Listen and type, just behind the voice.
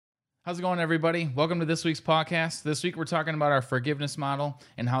How's it going, everybody? Welcome to this week's podcast. This week, we're talking about our forgiveness model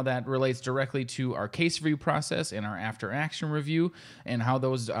and how that relates directly to our case review process and our after-action review, and how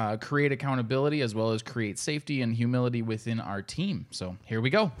those create accountability as well as create safety and humility within our team. So here we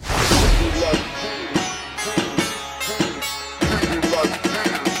go.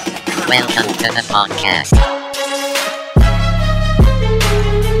 Welcome to the podcast.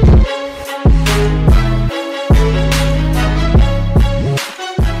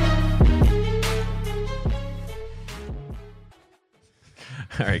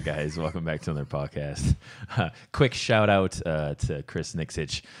 All right, guys, welcome back to another podcast. Quick shout out to Chris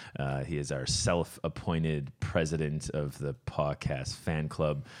Nixich. He is our self-appointed president of the podcast fan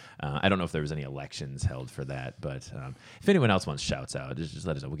club. I don't know if there was any elections held for that, but if anyone else wants shouts out, just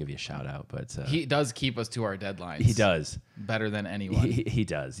let us know. We'll give you a shout out. But He does keep us to our deadlines. he does. Better than anyone. He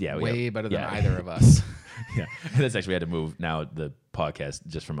does. Yeah, Way better than either of us. Yeah, and that's actually we had to move now the podcast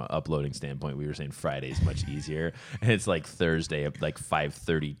just from an uploading standpoint. We were saying Friday's much easier, and it's like Thursday at like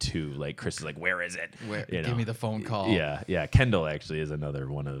 5:32. Like Chris is like, "Where is it? Give me the phone call." Yeah. Kendall actually is another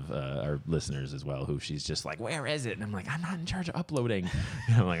one of our listeners as well, who she's just like, "Where is it?" And I'm like, "I'm not in charge of uploading."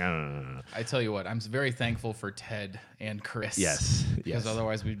 And I'm like, "I don't know." I tell you what, I'm very thankful for Ted and Chris. Yes, Because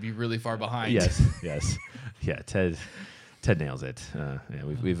otherwise we'd be really far behind. Yes. Yeah, Ted nails it.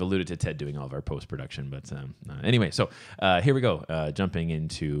 We've alluded to Ted doing all of our post-production, but anyway, so here we go, jumping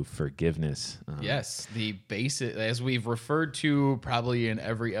into forgiveness. Yes, the basic, as we've referred to probably in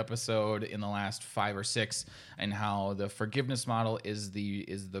every episode in the last 5 or 6, and how the forgiveness model is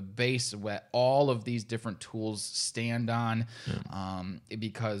the base where all of these different tools stand on,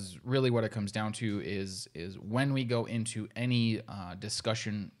 because really what it comes down to is when we go into any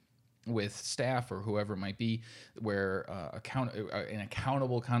discussion with staff or whoever it might be, where an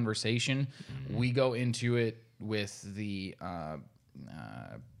accountable conversation, we go into it with the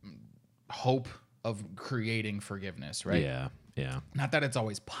hope of creating forgiveness, right? Yeah. Not that it's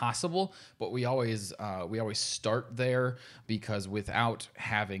always possible, but we always start there, because without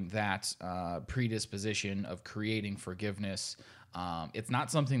having that predisposition of creating forgiveness, it's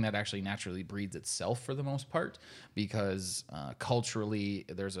not something that actually naturally breeds itself for the most part, because culturally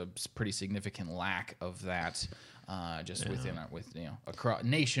there's a pretty significant lack of that, across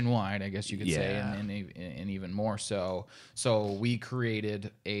nationwide, I guess you could say, and even more so. So we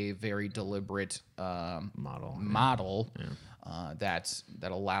created a very deliberate model that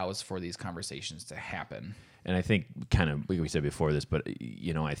allows for these conversations to happen. And I think, kind of like we said before this, but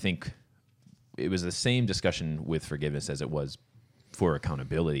I think it was the same discussion with forgiveness as it was for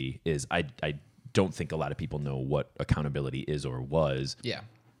accountability. Is I don't think a lot of people know what accountability is or was. Yeah.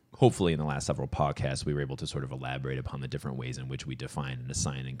 Hopefully in the last several podcasts, we were able to sort of elaborate upon the different ways in which we define and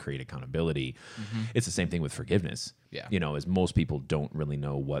assign and create accountability. It's the same thing with forgiveness. Yeah. As most people don't really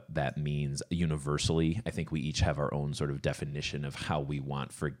know what that means universally. I think we each have our own sort of definition of how we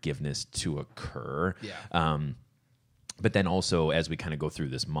want forgiveness to occur. Yeah. But then also, as we kind of go through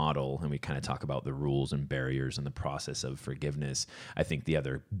this model and we kind of talk about the rules and barriers and the process of forgiveness, I think the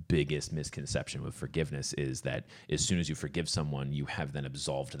other biggest misconception with forgiveness is that as soon as you forgive someone, you have then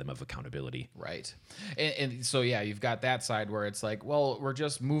absolved them of accountability. Right. And so, yeah, you've got that side where it's like, well, we're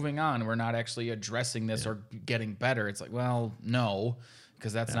just moving on. We're not actually addressing this or getting better. It's like, well, no,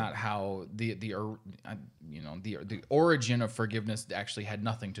 because that's not how the origin of forgiveness actually had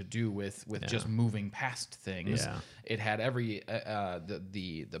nothing to do with just moving past things. Yeah. It had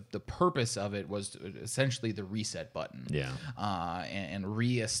the purpose of it was essentially the reset button. Yeah. And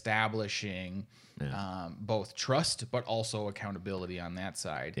reestablishing both trust but also accountability on that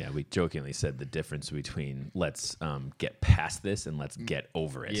side. Yeah, we jokingly said the difference between let's get past this and let's get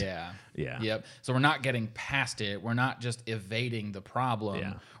over it. Yeah. Yeah. Yep. So we're not getting past it. We're not just evading the problem.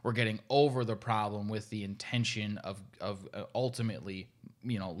 Yeah. We're getting over the problem with the intention of ultimately,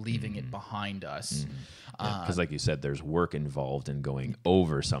 leaving it behind us. Because like you said, there's work involved in going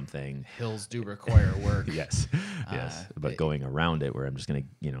over something. Hills do require work. Yes. But going around it where I'm just going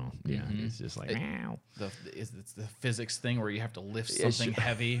to, it's just like, It's the physics thing where you have to lift something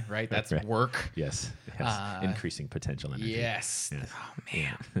heavy, right? That's work. Yes. Increasing potential energy. Yes. Yes. Oh,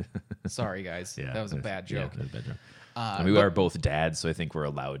 man. Sorry, guys. Yeah, that was a bad joke. Yeah, that was a bad joke. We are both dads, so I think we're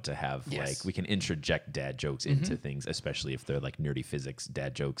allowed to have we can interject dad jokes into things, especially if they're like nerdy physics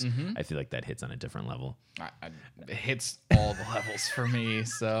dad jokes. I feel like that hits on a different level. It hits all the levels for me.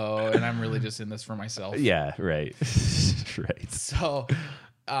 So, and I'm really just in this for myself. Yeah, right. Right. So,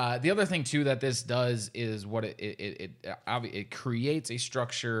 the other thing too that this does is what it creates a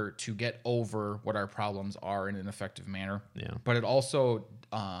structure to get over what our problems are in an effective manner. Yeah. But it also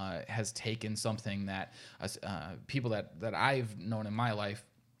has taken something that people that I've known in my life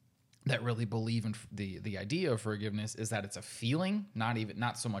that really believe in the idea of forgiveness is that it's a feeling,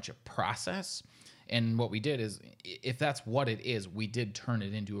 not so much a process. And what we did is, if that's what it is, we did turn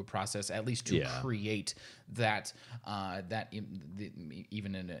it into a process, at least to create that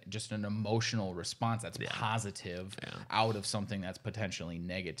even in just an emotional response that's positive out of something that's potentially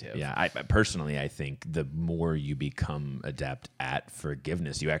negative. Yeah, I personally, I think the more you become adept at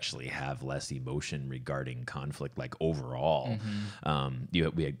forgiveness, you actually have less emotion regarding conflict, like overall.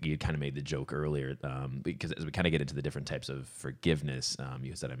 You kind of made the joke earlier, because as we kind of get into the different types of forgiveness,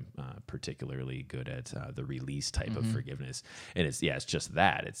 you said I'm particularly good at the release type of forgiveness, and it's just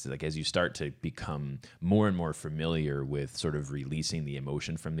that. It's like as you start to become more and more familiar with sort of releasing the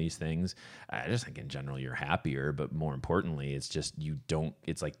emotion from these things, I just think in general you're happier. But more importantly, it's just don't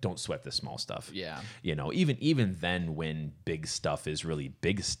sweat the small stuff. Yeah, even then, when big stuff is really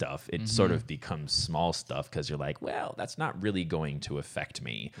big stuff, it sort of becomes small stuff because you're like, well, that's not really going to affect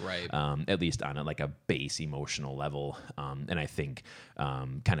me, right? At least on a base emotional level. And I think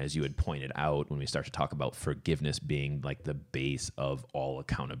kind of as you had pointed out, when we start to talk about forgiveness being like the base of all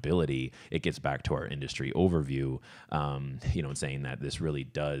accountability, it gets back to our industry overview, and saying that this really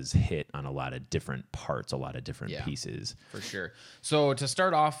does hit on a lot of different parts, a lot of different pieces. For sure. So to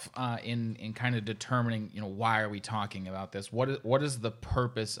start off in kind of determining, why are we talking about this? What is the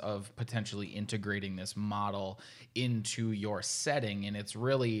purpose of potentially integrating this model into your setting? And it's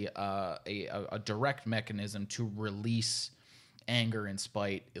really a direct mechanism to release anger and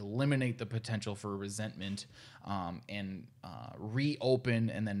spite, eliminate the potential for resentment, and reopen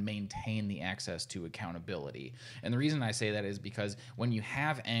and then maintain the access to accountability. And the reason I say that is because when you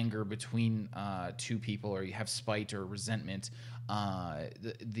have anger between two people, or you have spite or resentment,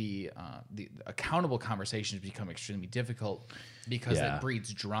 the accountable conversations become extremely difficult because it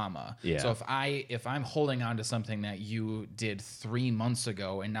breeds drama. Yeah. So if I'm holding on to something that you did 3 months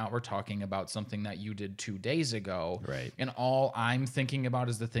ago, and now we're talking about something that you did 2 days ago, right, and all I'm thinking about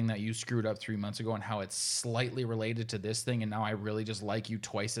is the thing that you screwed up 3 months ago and how it's slightly related to this thing, and now I really just like you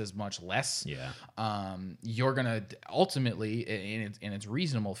twice as much less. You're gonna ultimately, and it's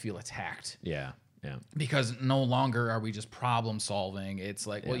reasonable, feel attacked. Yeah. Because no longer are we just problem solving. It's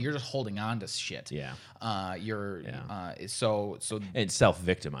like, well, you're just holding on to shit. So and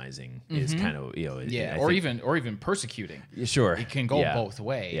self-victimizing is kind of even persecuting. Sure, it can go both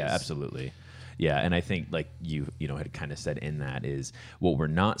ways. Yeah, absolutely. Yeah, and I think like you had kind of said in that is what we're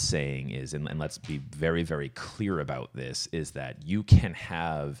not saying is, and let's be very, very clear about this, is that you can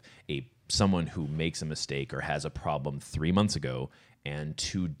have someone who makes a mistake or has a problem 3 months ago and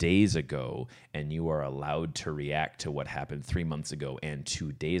 2 days ago, and you are allowed to react to what happened 3 months ago and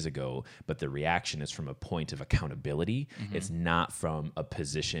 2 days ago, but the reaction is from a point of accountability. It's not from a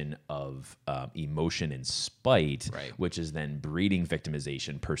position of emotion and spite, which is then breeding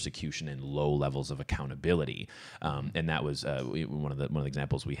victimization, persecution, and low levels of accountability. And that was one of the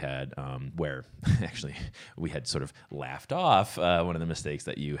examples we had where actually we had sort of laughed off one of the mistakes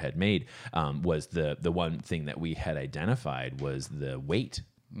that you had made, was the one thing that we had identified was the weight.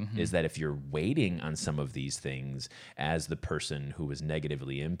 Is that if you're waiting on some of these things as the person who was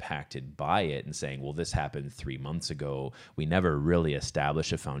negatively impacted by it and saying, well, this happened 3 months ago, we never really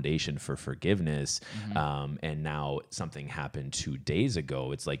established a foundation for forgiveness, and now something happened 2 days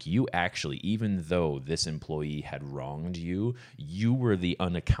ago, it's like you actually, even though this employee had wronged you, you were the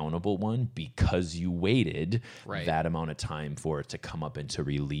unaccountable one because you waited that amount of time for it to come up and to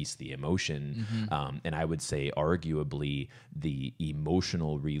release the emotion. And I would say arguably the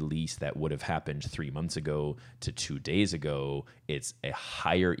emotional release that would have happened 3 months ago to 2 days ago, it's a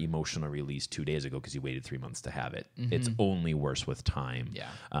higher emotional release 2 days ago because you waited 3 months to have it. It's only worse with time.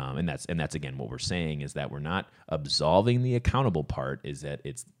 And that's again what we're saying, is that we're not absolving the accountable part, is that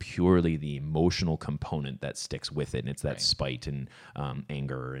it's purely the emotional component that sticks with it, and it's that spite and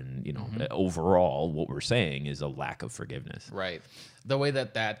anger, and overall what we're saying is a lack of forgiveness. Right. The way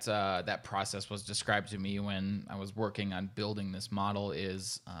that process was described to me when I was working on building this model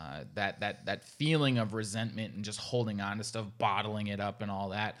is that feeling of resentment and just holding on to stuff, bottling it up, and all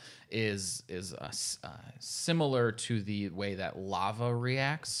that is similar to the way that lava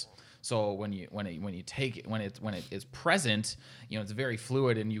reacts. So when it is present, it's very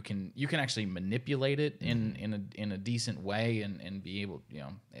fluid, and you can actually manipulate it in a decent way and be able,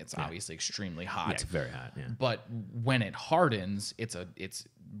 it's obviously extremely hot. Yeah, very hot. Yeah. But when it hardens,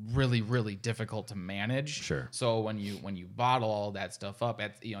 really, really difficult to manage. Sure. So when you bottle all that stuff up,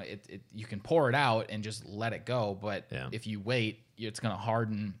 you can pour it out and just let it go. But Yeah. if you wait, it's going to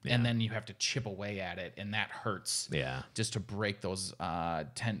harden, Yeah. and then you have to chip away at it, and that hurts. Yeah. Just to break those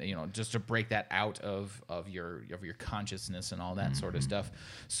just to break that out of your consciousness and all that sort of stuff.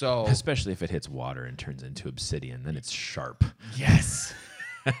 So Especially if it hits water and turns into obsidian, then it's sharp. yes.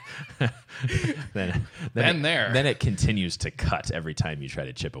 Then it continues to cut every time you try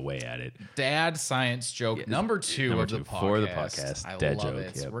to chip away at it. Dad science joke number two Number of the two, podcast. for the podcast. I Dad love joke.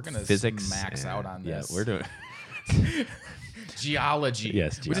 it. Yep. We're gonna Physics max out on this. Yeah, we're doing. Geology.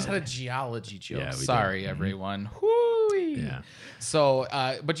 Yes, We just had a geology joke. Yeah, we did. Sorry, everyone. Whoo-wee. Yeah. So,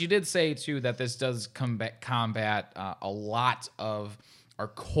 but you did say too that this does combat a lot of our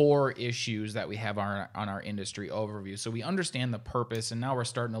core issues that we have on our industry overview. So we understand the purpose, and now we're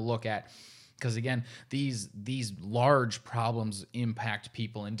starting to look at, because again, these large problems impact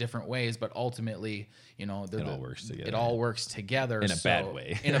people in different ways, but ultimately, it all works together. It all works together In a bad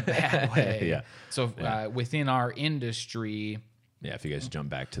way. In a bad way. Yeah. So within our industry, Yeah, if you guys jump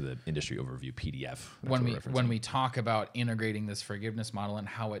back to the industry overview PDF. when we talk about integrating this forgiveness model and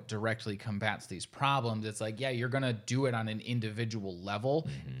how it directly combats these problems, it's like, yeah, you're gonna do it on an individual level,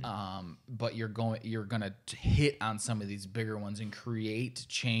 but you're gonna hit on some of these bigger ones and create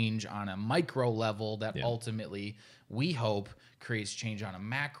change on a micro level that ultimately, we hope, creates change on a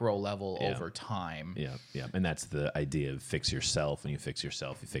macro level over time. Yeah. And that's the idea of fix yourself. When you fix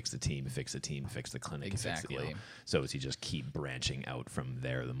yourself, you fix the team, you fix the team, you fix the clinic. Exactly. So as you just keep branching out from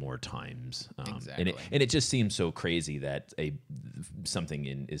there, the more times. Exactly. And it just seems so crazy that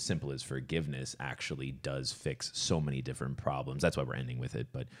something as simple as forgiveness actually does fix so many different problems. That's why we're ending with it.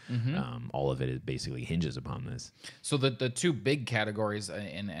 But all of it basically hinges upon this. So the two big categories,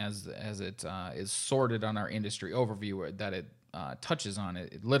 and as it is sorted on our industry overview, that it touches on,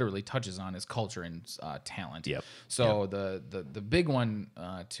 it literally touches on, is culture and talent. Yep. So the big one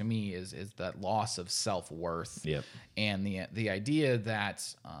to me is that loss of self-worth. Yep. And the idea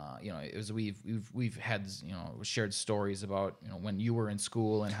that we've had shared stories about when you were in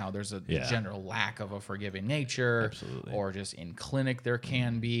school and how there's a general lack of a forgiving nature. Absolutely. Or just in clinic there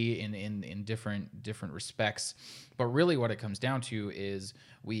can be in different respects. But really what it comes down to is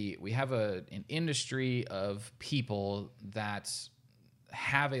we have an industry of people that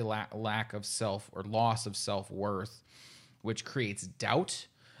have a lack of self or loss of self-worth, which creates doubt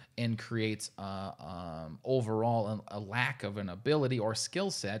and creates overall a lack of an ability or skill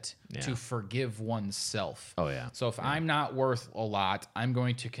set to forgive oneself. Oh, yeah. So if I'm not worth a lot, I'm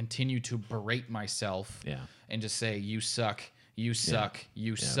going to continue to berate myself and just say, you suck. You suck.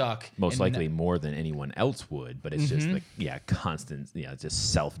 You suck. Most likely more than anyone else would, but it's just constant,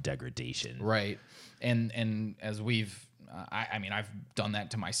 just self-degradation. Right. And as we've, I've done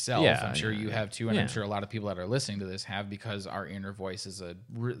that to myself. Yeah, I'm sure you have too, and Yeah. I'm sure a lot of people that are listening to this have, because our inner voice is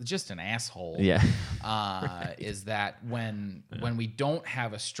just an asshole. Yeah. Is that when we don't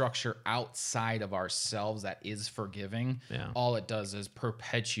have a structure outside of ourselves that is forgiving, all it does is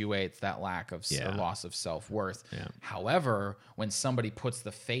perpetuates that lack of or loss of self-worth. Yeah. However, when somebody puts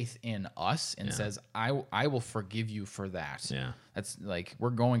the faith in us and says, I will forgive you for that. Yeah. That's like, we're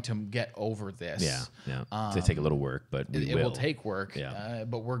going to get over this. Yeah. They take a little work, but It will take work, Yeah.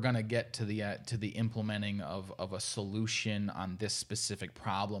 but we're gonna get to the implementing of a solution on this specific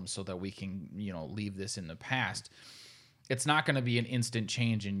problem so that we can leave this in the past. It's not going to be an instant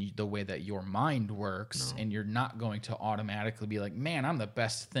change in the way that your mind works, and you're not going to automatically be like, man, I'm the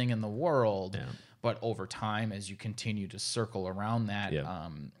best thing in the world. Yeah. But over time, as you continue to circle around that,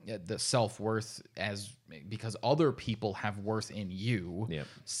 the self-worth, because other people have worth in you,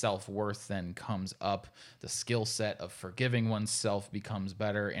 self-worth then comes up. The skill set of forgiving oneself becomes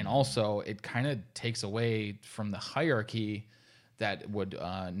better. And also, it kind of takes away from the hierarchy that would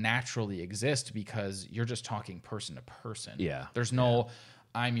naturally exist, because you're just talking person to person. Yeah. There's no,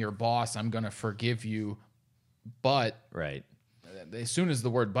 I'm your boss, I'm going to forgive you, but... Right. As soon as the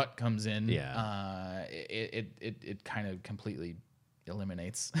word "but" comes in, it kind of completely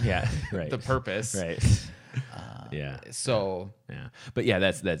eliminates right. the purpose. Right. So but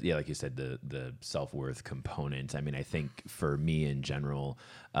that's like you said, the self-worth component. I mean, I think for me in general,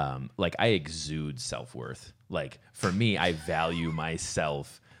 like I exude self-worth. Like for me, I value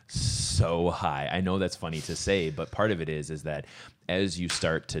myself so high. I know that's funny to say, but part of it is that as you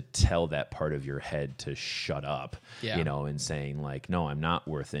start to tell that part of your head to shut up, Yeah. you know, and saying like, no, I'm not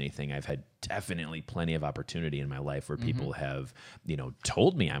worth anything. I've had definitely plenty of opportunity in my life where people have, you know,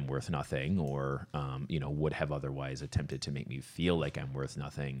 told me I'm worth nothing, or, you know, would have otherwise attempted to make me feel like I'm worth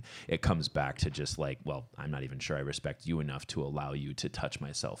nothing. It comes back to just like, well, I'm not even sure I respect you enough to allow you to touch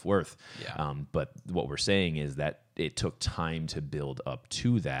my self-worth. Yeah. But what we're saying is that it took time to build up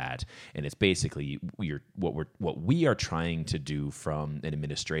to that, and it's basically what we are trying to do from an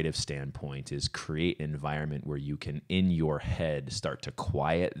administrative standpoint is create an environment where you can in your head start to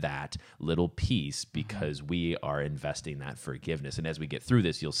quiet that little piece, because we are investing that forgiveness. And as we get through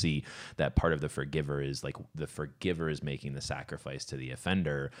this, you'll see that part of the forgiver is like the forgiver is making the sacrifice to the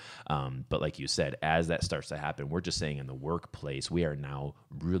offender. But like you said, as that starts to happen, we're just saying in the workplace, we are now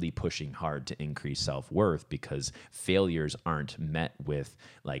really pushing hard to increase self-worth, because failures aren't met with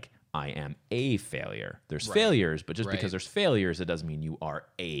like, I am a failure. There's failures, but just because there's failures, it doesn't mean you are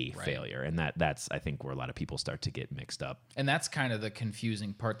a failure. And that's, I think, where a lot of people start to get mixed up. And that's kind of the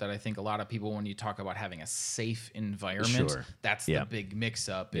confusing part that I think a lot of people, when you talk about having a safe environment, Sure. that's the big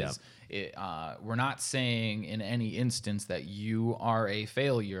mix-up. Yeah. Is we're not saying in any instance that you are a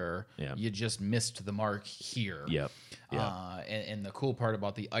failure. Yeah. You just missed the mark here. Yep. And the cool part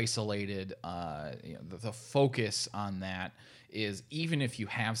about the isolated, the focus on that is, even if you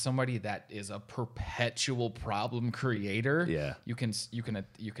have somebody that is a perpetual problem creator, you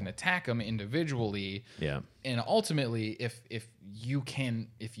can attack them individually. Yeah. And ultimately, if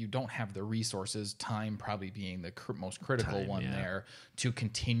you don't have the resources, time probably being the most critical one there, to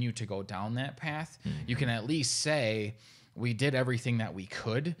continue to go down that path, you can at least say, we did everything that we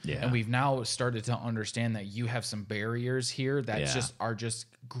could, and we've now started to understand that you have some barriers here that are just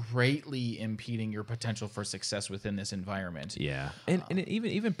greatly impeding your potential for success within this environment. Yeah. And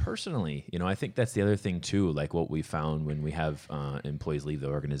even personally, you know, I think that's the other thing too, like what we found when we have employees leave the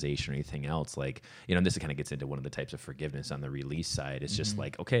organization or anything else, like, you know, and this kind of gets into one of the types of forgiveness on the release side. It's just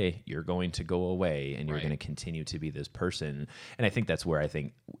like, okay, you're going to go away and you're going to continue to be this person. And I think that's where I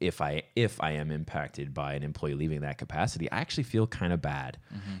think if I am impacted by an employee leaving that capacity, I actually feel kind of bad,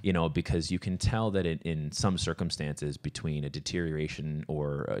 you know, because you can tell that in some circumstances, between a deterioration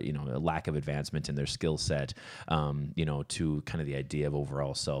or you know, a lack of advancement in their skill set, you know, to kind of the idea of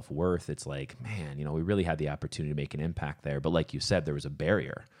overall self-worth, it's like, man, you know, we really had the opportunity to make an impact there, but like you said, there was a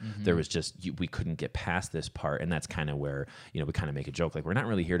barrier. There was just we couldn't get past this part, and that's kind of where, you know, we kind of make a joke like, we're not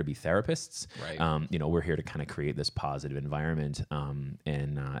really here to be therapists, you know, we're here to kind of create this positive environment.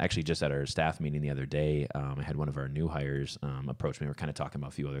 And actually, just at our staff meeting the other day, I had one of our new hires approach me. We're kind of talking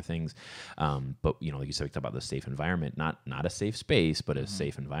about a few other things, but you know, like you said, we talk about the safe environment, not a safe space, but a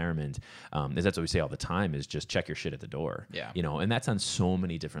safe environment. Is that's what we say all the time, is just check your shit at the door. You know, and that's on so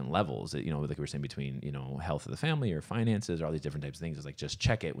many different levels. You know, like we were saying, between, you know, health of the family or finances or all these different types of things. It's like, just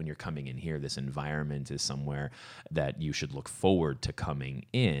check it when you're coming in here. This environment is somewhere that you should look forward to coming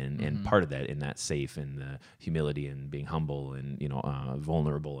in, and part of that, in that safe and the humility and being humble and, you know,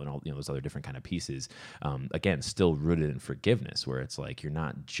 vulnerable and all, you know, those other different kind of pieces. Again, still rooted in forgiveness, where it's like, you're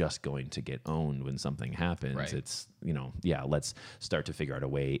not just going to get owned when something happens. It's, you know, let's start to figure out a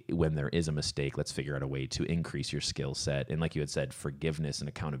way when there is a mistake. Let's figure out a way to increase your skill set. And like you had said, forgiveness and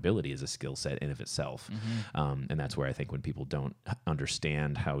accountability is a skill set in of itself. And that's where I think when people don't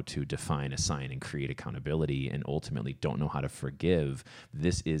understand how to define, assign, and create accountability, and ultimately don't know how to forgive,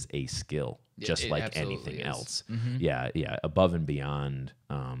 this is a skill, just like anything else. Above and beyond,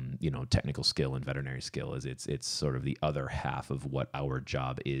 you know, technical skill and veterinary skill, is it's sort of the other half of what our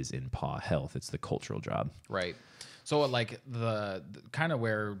job is in paw health. It's the cultural job. Right. So like the kind of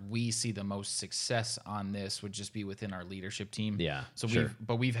where we see the most success on this would just be within our leadership team. So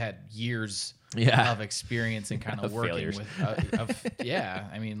we've had years of experience and kind of working failures. with,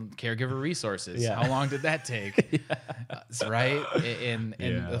 I mean, caregiver resources. How long did that take? Right. And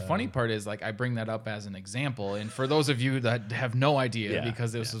the funny part is, like, I bring that up as an example. And for those of you that have no idea,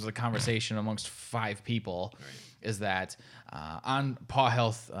 because this was a conversation amongst 5 people, is that on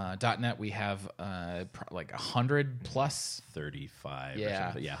pawhealth.net we have like 100 plus 35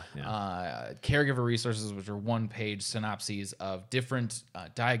 caregiver resources, which are one-page synopses of different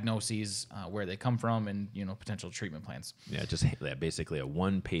diagnoses, where they come from, and, you know, potential treatment plans. Basically a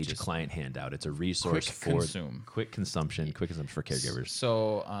one-page client handout. It's a resource for quick consumption for caregivers.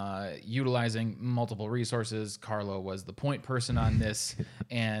 So utilizing multiple resources, Carlo was the point person on this,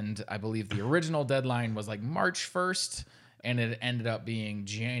 and I believe the original deadline was like March 1st. and it ended up being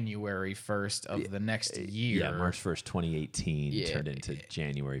January 1st of the next year. Yeah, March 1st, 2018 turned into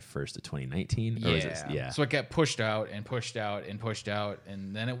January 1st of 2019. Or is it, So it got pushed out and pushed out and pushed out,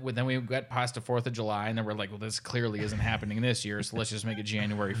 and then we got past the 4th of July, and then we're like, well, this clearly isn't happening this year, so let's just make it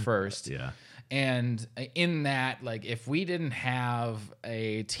January 1st. Yeah. And in that, like, if we didn't have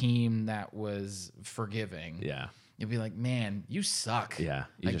a team that was forgiving, Yeah. you'd be like, man, you suck. Yeah.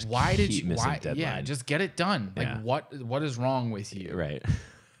 You Like, just why did keep you? missing Why? Yeah, deadline. just get it done. Like, Yeah. what is wrong with you? Right.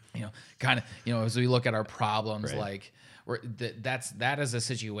 Kind of, as we look at our problems, Right. like that is a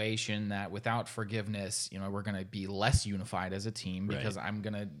situation that without forgiveness, we're going to be less unified as a team because I'm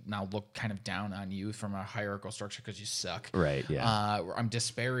going to now look kind of down on you from a hierarchical structure because you suck. Right. Yeah. I'm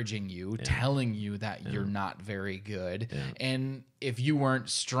disparaging you, telling you that you're not very good. Yeah. And if you weren't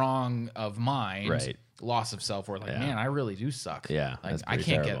strong of mind, Right. loss of self-worth, like, Yeah. man, I really do suck. Yeah, Like, that's I pretty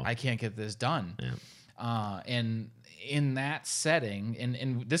can't terrible. I can't get this done. Yeah. And in that setting,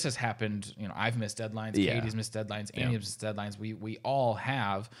 and this has happened, I've missed deadlines, Yeah. Katie's missed deadlines, Annie's missed deadlines. We all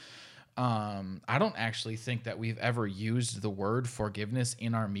have. I don't actually think that we've ever used the word forgiveness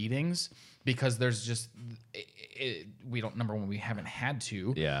in our meetings because there's just we don't, number one, we haven't had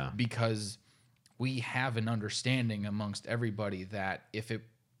to. Yeah. Because we have an understanding amongst everybody that if it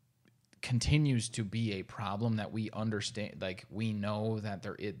continues to be a problem that we understand, like we know that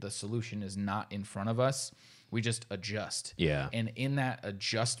the solution is not in front of us, we just adjust. Yeah. And in that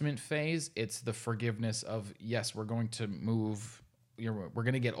adjustment phase, it's the forgiveness of, yes, we're going to move, we're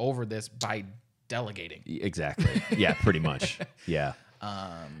going to get over this by delegating. Exactly. Yeah, pretty much. Yeah.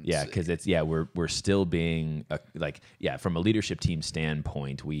 Yeah, because we're still being from a leadership team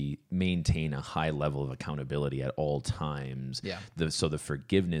standpoint, we maintain a high level of accountability at all times. Yeah. So the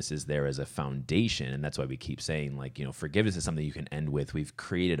forgiveness is there as a foundation, and that's why we keep saying forgiveness is something you can end with. We've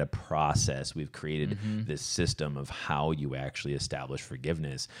created a process. We've created this system of how you actually establish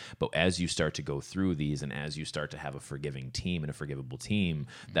forgiveness. But as you start to go through these, and as you start to have a forgiving team and a forgivable team,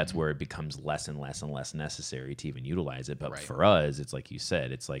 that's where it becomes less and less and less necessary to even utilize it. But for us, it's like you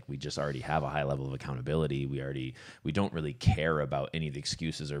said, it's like we just already have a high level of accountability. We don't really care about any of the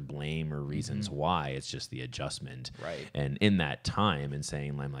excuses or blame or reasons why. It's just the adjustment. Right. And in that time and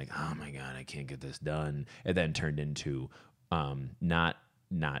saying, I'm like, oh my God, I can't get this done. It then turned into not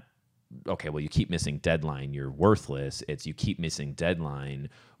okay, well, you keep missing deadline, you're worthless. It's you keep missing deadline.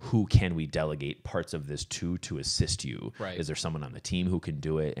 Who can we delegate parts of this to assist you? Right. Is there someone on the team who can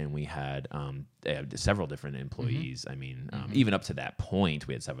do it? And we had several different employees. I mean, even up to that point,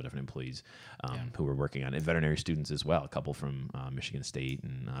 we had several different employees who were working on it. Veterinary students as well. A couple from Michigan State,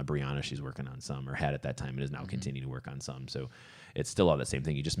 and Brianna, she's working on some, or had at that time, and is now continuing to work on some. So it's still all that same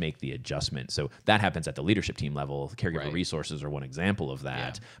thing. You just make the adjustment. So that happens at the leadership team level. Caregiver resources are one example of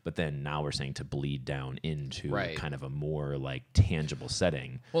that. Yeah. But then now we're saying to bleed down into kind of a more like tangible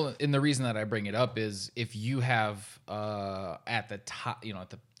setting. Well, and the reason that I bring it up is if you have at the top, at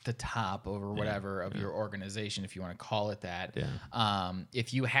the top or whatever of your organization, if you want to call it that,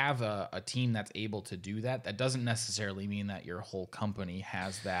 if you have a team that's able to do that, that doesn't necessarily mean that your whole company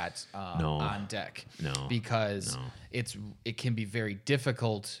has that on deck. No. Because it can be very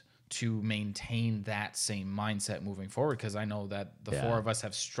difficult to maintain that same mindset moving forward, because I know that the four of us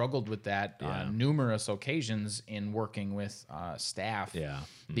have struggled with that on numerous occasions in working with staff. Yeah.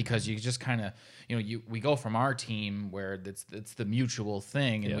 Because you just kind of, we go from our team where it's the mutual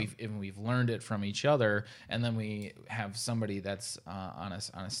thing, and we've learned it from each other, and then we have somebody that's on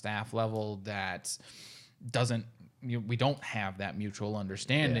a staff level that doesn't, we don't have that mutual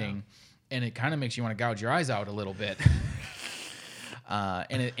understanding, and it kind of makes you want to gouge your eyes out a little bit.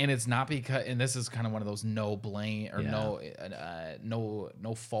 And it's not because, and this is kind of one of those no blame or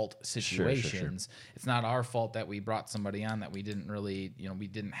no fault situations. Sure. It's not our fault that we brought somebody on that we didn't really, we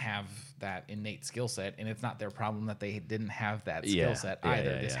didn't have that innate skill set, and it's not their problem that they didn't have that skill set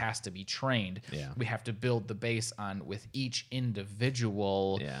either. This has to be trained. Yeah. We have to build the base on with each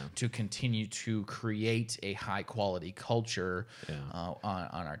individual to continue to create a high quality culture on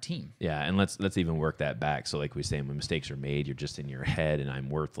our team. Yeah, and let's even work that back. So like we say, when mistakes are made, you're just in your head and I'm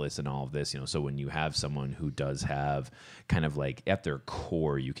worthless and all of this, so when you have someone who does have kind of like at their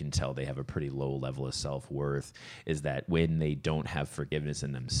core, you can tell they have a pretty low level of self-worth, is that when they don't have forgiveness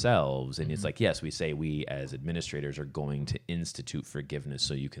in themselves, and it's like, yes, we say we as administrators are going to institute forgiveness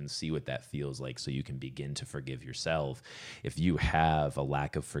so you can see what that feels like, so you can begin to forgive yourself. If you have a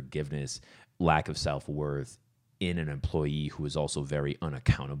lack of forgiveness, lack of self-worth, in an employee who is also very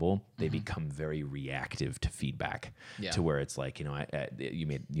unaccountable, they become very reactive to feedback. Yeah. To where it's like,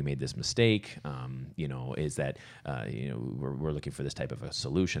 you made this mistake. Is that we're looking for this type of a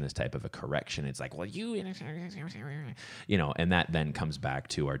solution, this type of a correction. It's like, well, and that then comes back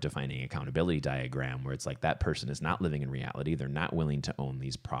to our defining accountability diagram, where it's like that person is not living in reality. They're not willing to own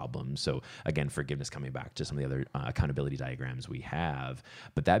these problems. So again, forgiveness coming back to some of the other accountability diagrams we have,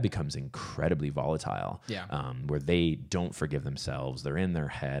 but that becomes incredibly volatile. Yeah. Where they don't forgive themselves. They're in their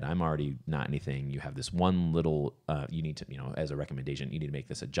head. I'm already not anything. You have this one little, you need to, as a recommendation, you need to make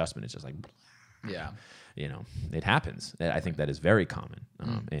this adjustment. It's just like, Yeah. It happens. I think that is very common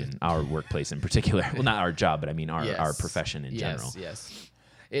in our workplace in particular. Well, not our job, but I mean our profession in general. Yes.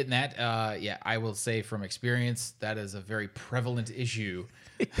 In that, I will say from experience, that is a very prevalent issue.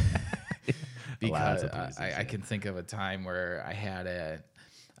 Because I can think of a time where I had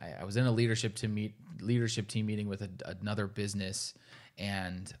I was in a leadership team meeting with another business,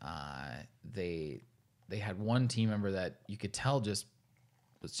 and they had one team member that you could tell was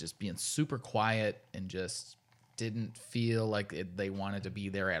just being super quiet and just didn't feel like they wanted to be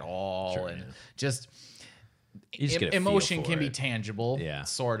there at all. Sure, and just get a emotion feel for can be it. tangible, Yeah.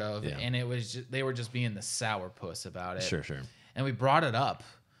 sort of. Yeah. And it was they were just being the sourpuss about it. Sure. And we brought it up,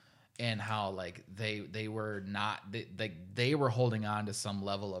 and how like they were not they were holding on to some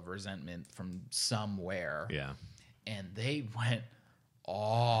level of resentment from somewhere. Yeah. And they went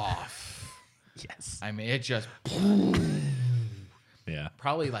off. Yes. I mean, it just Yeah.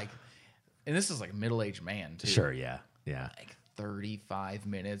 probably like, and this is like a middle-aged man too. Sure. Yeah. Yeah. Like 35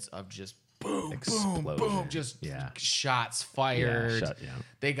 minutes of just boom, Explosion. boom, boom, just shots fired. Yeah.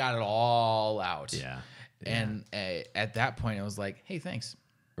 They got it all out. Yeah. And at that point, it was like, hey, thanks.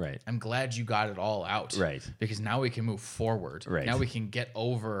 Right. I'm glad you got it all out. Right. Because now we can move forward. Right. Now we can get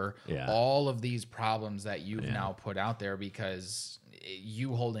over all of these problems that you've now put out there, because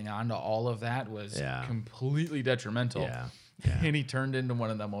you holding on to all of that was completely detrimental. Yeah. And he turned into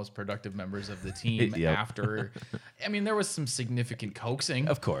one of the most productive members of the team after. I mean, there was some significant coaxing.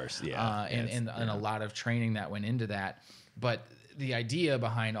 Of course. Yeah. And a lot of training that went into that. But the idea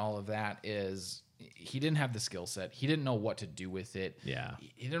behind all of that is he didn't have the skill set. He didn't know what to do with it. Yeah.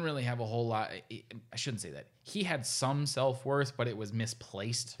 He didn't really have a whole lot. I shouldn't say that. He had some self-worth, but it was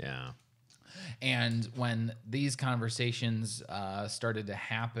misplaced. Yeah. And when these conversations started to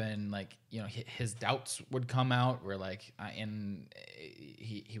happen, like, his doubts would come out. Where like, and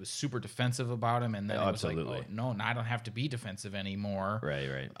he was super defensive about him, and then it was like, oh, no, I don't have to be defensive anymore.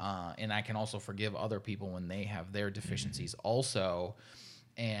 Right. And I can also forgive other people when they have their deficiencies also.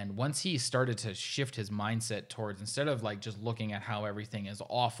 And once he started to shift his mindset towards, instead of like just looking at how everything is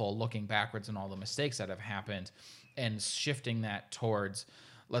awful, looking backwards and all the mistakes that have happened, and shifting that towards,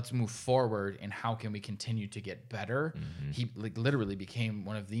 let's move forward and how can we continue to get better, he like literally became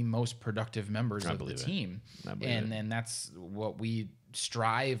one of the most productive members of the team. And that's what we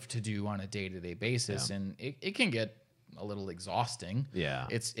strive to do on a day-to-day basis. And it can get a little exhausting. Yeah.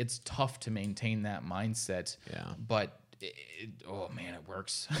 It's tough to maintain that mindset. Yeah. But oh man, it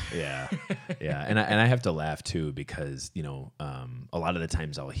works. Yeah. And I have to laugh too, because a lot of the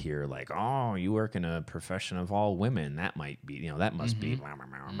times I'll hear like, oh, you work in a profession of all women, that might be, that must be blah, blah,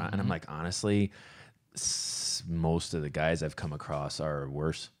 blah, blah. And I'm like, honestly, most of the guys I've come across are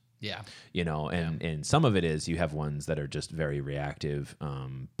worse. Yeah. And some of it is you have ones that are just very reactive,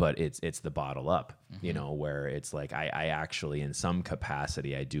 but it's the bottle up, where it's like I actually, in some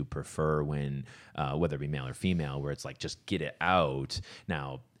capacity, I do prefer when, whether it be male or female, where it's like, just get it out.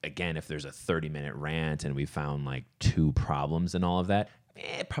 Now, again, if there's a 30-minute rant and we found like 2 problems and all of that,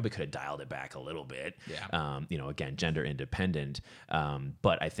 probably could have dialed it back a little bit. Yeah. Again, gender independent.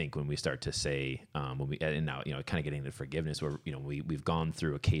 But I think when we start to say, and now, kind of getting into forgiveness, where, we've gone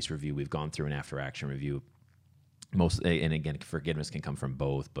through a case review, we've gone through an after action review. And again, forgiveness can come from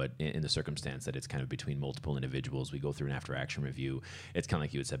both, but in the circumstance that it's kind of between multiple individuals, we go through an after action review. It's kind of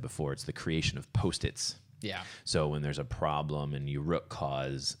like you had said before, it's the creation of Post-its. Yeah. So when there's a problem and you root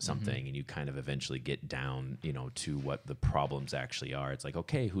cause something and you kind of eventually get down, to what the problems actually are, it's like,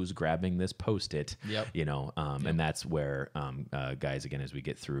 okay, who's grabbing this Post-it? Yep. And that's where, guys, again, as we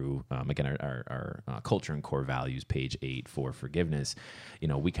get through, again, our culture and core values, page 8 for forgiveness,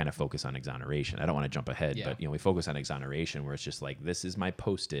 we kind of focus on exoneration. I don't want to jump ahead, but, we focus on exoneration, where it's just like, this is my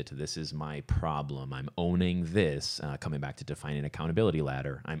Post-it. This is my problem. I'm owning this, coming back to defining accountability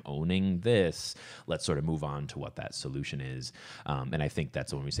ladder. I'm owning this. Let's sort of move move on to what that solution is. And I think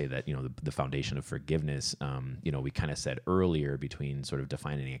that's when we say that, the foundation of forgiveness, we kind of said earlier between sort of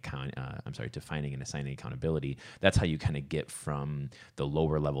defining and assigning accountability. That's how you kind of get from the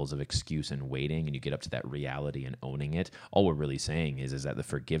lower levels of excuse and waiting, and you get up to that reality and owning it. All we're really saying is that the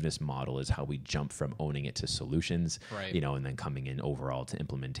forgiveness model is how we jump from owning it to solutions, right. And then coming in overall to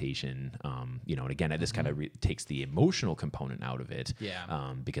implementation. And again, this kind of takes the emotional component out of it.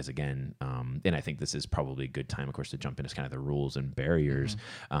 Yeah. Because again, and I think this is probably a good time, of course, to jump into kind of the rules and barriers.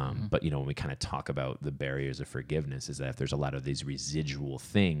 But when we kind of talk about the barriers of forgiveness, is that if there's a lot of these residual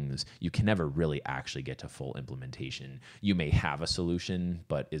things, you can never really actually get to full implementation. You may have a solution,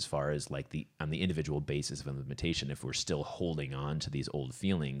 but as far as like on the individual basis of implementation, if we're still holding on to these old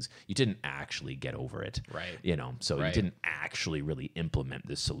feelings, you didn't actually get over it. Right. So Right. you didn't actually really implement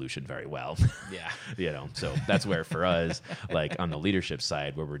this solution very well. Yeah. So that's where for us, like on the leadership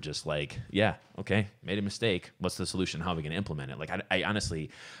side, where we're just like, yeah, okay, made a mistake. What's the solution? How are we going to implement it? Like I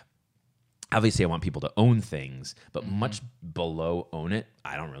honestly, obviously I want people to own things, but much below own it,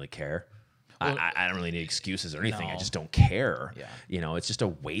 I don't really care. Well, I don't really need excuses or anything. no. I just don't care. Yeah. It's just a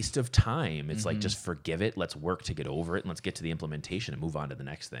waste of time. It's like, just forgive it. Let's work to get over it, and let's get to the implementation and move on to the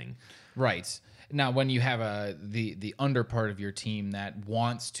next thing. Right. Now, when you have the under part of your team that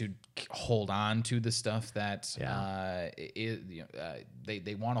wants to hold on to the stuff that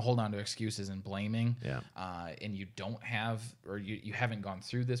they want to hold on to excuses and blaming, and you don't have, or you haven't gone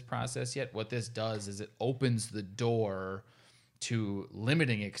through this process yet, what this does is it opens the door to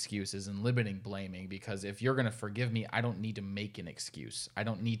limiting excuses and limiting blaming, because if you're going to forgive me, I don't need to make an excuse. I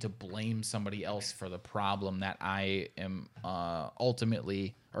don't need to blame somebody else for the problem that I am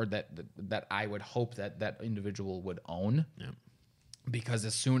ultimately, or that I would hope that individual would own. Yeah. Because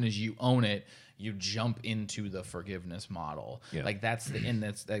as soon as you own it, you jump into the forgiveness model. Yeah. Like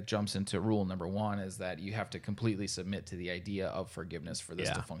that jumps into rule number 1, is that you have to completely submit to the idea of forgiveness for this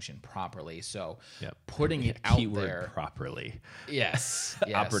to function properly. So putting it out Keyword there properly. Yes.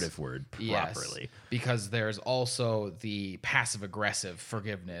 Operative word, properly. Yes, because there's also the passive aggressive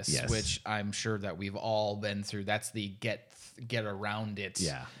forgiveness, which I'm sure that we've all been through. That's the get around it.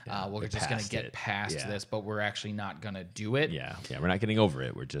 We're just going to get past this, but we're actually not going to do it. We're not getting over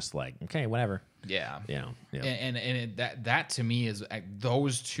it. We're just like, okay, whatever. And that to me is,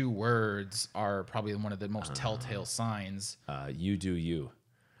 those two words are probably one of the most telltale signs. You do you.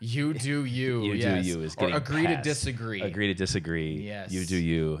 You do you. You do you is getting agree past. to disagree. Agree to disagree. Yes. You do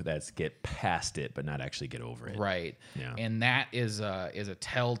you. That's get past it, but not actually get over it. Right. Yeah. And that is a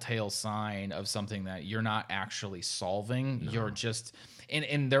telltale sign of something that you're not actually solving. No. You're just,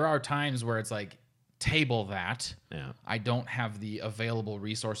 and there are times where it's like, table that. Yeah. I don't have the available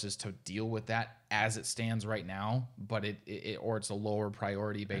resources to deal with that as it stands right now, but or it's a lower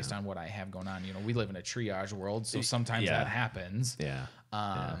priority based on what I have going on. We live in a triage world, so sometimes that happens.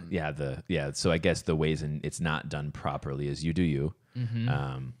 So I guess the ways it's not done properly is you do you.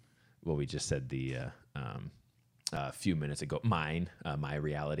 Well, we just said a few minutes ago, my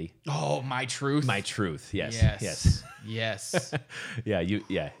reality. Oh, my truth. My truth. Yes. Yes.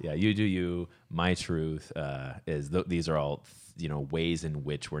 You do you. My truth is these are all ways in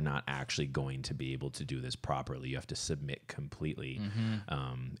which we're not actually going to be able to do this properly. You have to submit completely.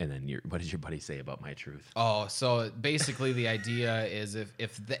 And then what did your buddy say about my truth? Oh, so basically the idea is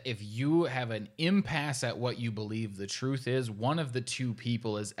if you have an impasse at what you believe the truth is, one of the two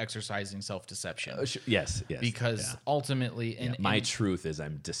people is exercising self-deception. Yes. Because ultimately, my truth is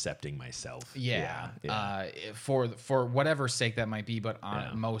I'm decepting myself. For whatever sake that might be, but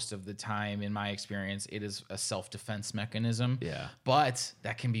most of the time, in my experience, it is a self-defense mechanism. But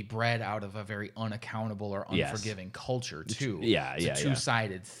that can be bred out of a very unaccountable or unforgiving culture too. It's a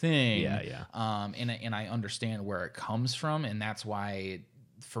two-sided thing. And I understand where it comes from, and that's why,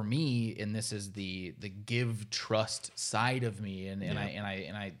 for me, and this is the give trust side of me, and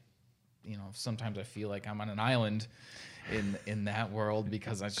I sometimes I feel like I'm on an island in that world,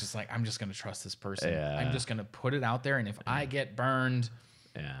 because it's just like, I'm just going to trust this person. I'm just going to put it out there, and if I get burned,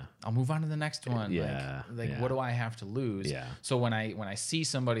 I'll move on to the next one. What do I have to lose? So when I see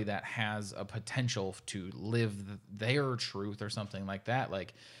somebody that has a potential to live their truth or something like that,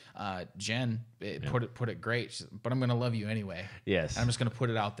 like Jen put it great. She's, but I'm going to love you anyway. Yes. I'm just going to put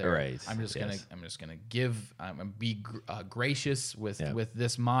it out there. Right. I'm just going to give. I'm going to be gracious with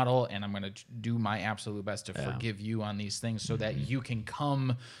this model, and I'm going to do my absolute best to forgive you on these things, so that you can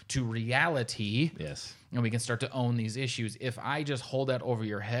come to reality. Yes. And we can start to own these issues. If I just hold that over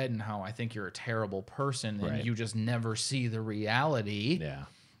your head and how I think you're a terrible person, and you just never see the reality,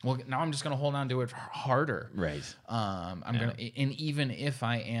 well, now I'm just going to hold on to it harder. Right. I'm going to, and even if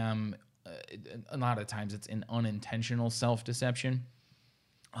I am a lot of times it's an unintentional self-deception.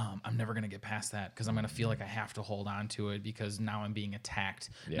 I'm never going to get past that because I'm going to feel like I have to hold on to it because now I'm being attacked.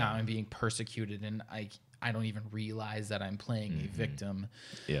 Yeah. Now I'm being persecuted, and I don't even realize that I'm playing a victim.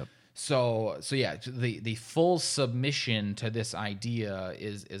 Yep. So yeah, the full submission to this idea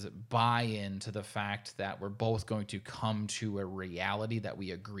is buy-in to the fact that we're both going to come to a reality that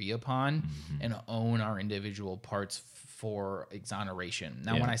we agree upon and own our individual parts for exoneration.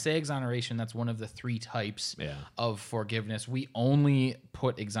 Now, when I say exoneration, that's one of the 3 types of forgiveness. We only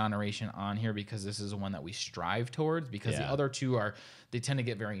put exoneration on here because this is the one that we strive towards, because the other 2 they tend to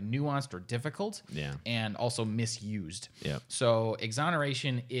get very nuanced or difficult and also misused. Yeah. So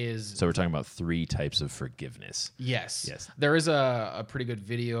exoneration is... So we're talking about 3 types of forgiveness. Yes. Yes. There is a pretty good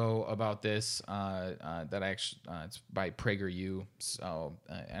video about this that actually it's by PragerU. So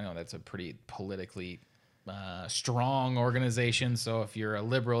I know that's a pretty politically strong organization. So if you're a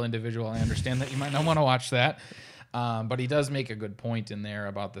liberal individual, I understand that you might not want to watch that. But he does make a good point in there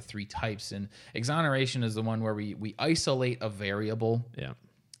about the 3 types. And exoneration is the one where we isolate a variable. Yeah.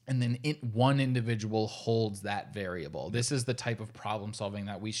 And then one individual holds that variable. This is the type of problem solving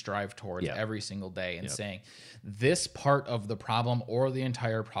that we strive towards every single day, and saying this part of the problem or the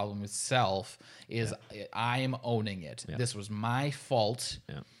entire problem itself is I am owning it. This was my fault.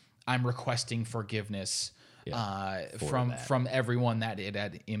 I'm requesting forgiveness from everyone that it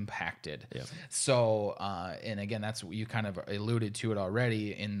had impacted. So, and again, that's what you kind of alluded to it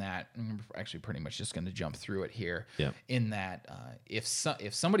already in that, I'm actually pretty much just going to jump through it here, in that if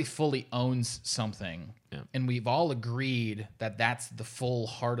somebody fully owns something, and we've all agreed that that's the full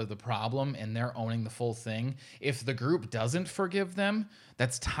heart of the problem and they're owning the full thing, if the group doesn't forgive them,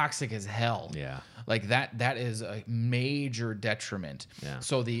 that's toxic as hell. Like that is a major detriment.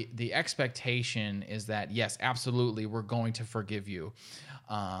 So the expectation is that, yes, absolutely, we're going to forgive you.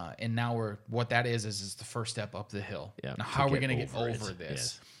 And now what that is the first step up the hill. Now, how are we going to get over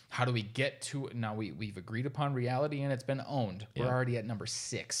this? How do we get to it? Now we've agreed upon reality and it's been owned. We're already at number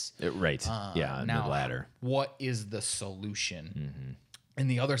 6. Right. Now, the ladder. What is the solution? And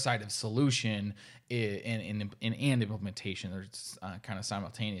the other side of solution and implementation, there's kind of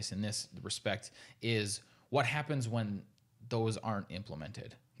simultaneous in this respect, is what happens when those aren't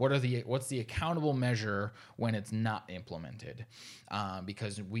implemented. What's the accountable measure when it's not implemented?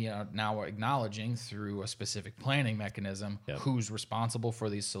 Because we are now acknowledging through a specific planning mechanism who's responsible for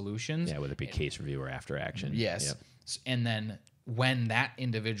these solutions. Yeah, whether it be case review or after action. Yes. And then when that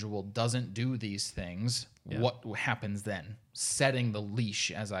individual doesn't do these things, what happens then? Setting the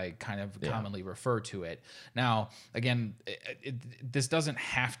leash, as I kind of commonly refer to it. Now, again, this doesn't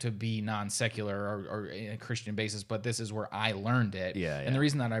have to be non-secular or in a Christian basis, but this is where I learned it. And the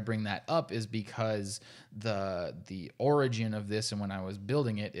reason that I bring that up is because the origin of this, and when I was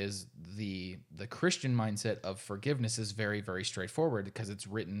building it, is the Christian mindset of forgiveness is very, very straightforward because it's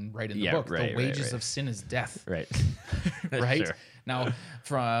written right in the book. The wages of sin is death. Right. Right? Sure. Now,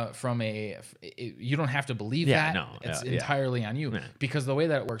 you don't have to believe that. No, it's entirely on you, because the way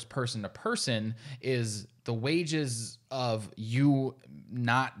that it works person to person is the wages of you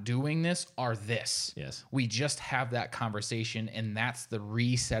not doing this are this. Yes. We just have that conversation, and that's the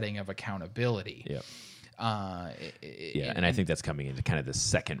resetting of accountability. And I think that's coming into kind of the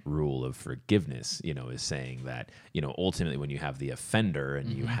second rule of forgiveness, is saying that, ultimately when you have the offender and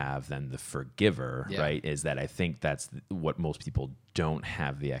you have then the forgiver, right, is that I think that's what most people don't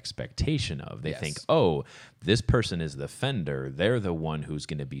have the expectation of. They think, oh, this person is the offender. They're the one who's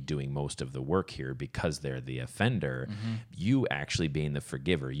going to be doing most of the work here because they're the offender. You actually being the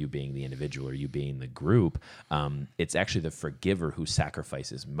forgiver, you being the individual, or you being the group, it's actually the forgiver who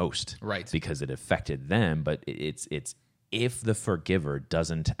sacrifices most. Right. Because it affected them, but it's if the forgiver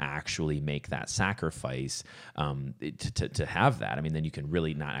doesn't actually make that sacrifice to have that, I mean, then you can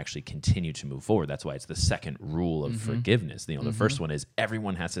really not actually continue to move forward. That's why it's the second rule of forgiveness. The first one is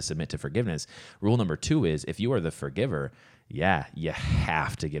everyone has to submit to forgiveness. Rule number 2 is if you are the forgiver, you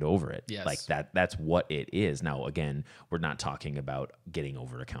have to get over it. Yes. Like that's what it is. Now, again, we're not talking about getting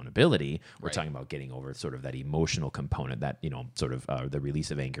over accountability. We're talking about getting over sort of that emotional component, that, sort of the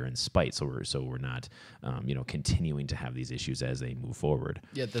release of anger and spite. So we're not, continuing to have these issues as they move forward.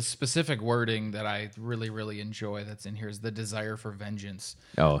 Yeah. The specific wording that I really, really enjoy that's in here is the desire for vengeance.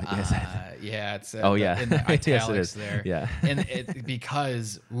 Oh, yes. It's in the italics yes, it is. there. Yeah. And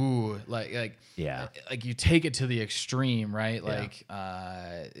because like you take it to the extreme, right? Like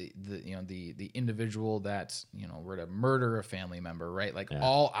the individual that were to murder a family member, right? Like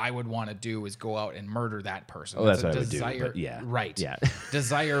all I would want to do is go out and murder that person. Oh, that's what I would do. But right? Yeah,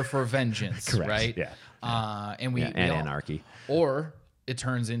 desire for vengeance, correct. Right? Yeah. And and anarchy, or it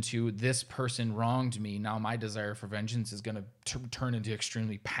turns into this person wronged me. Now my desire for vengeance is going to turn into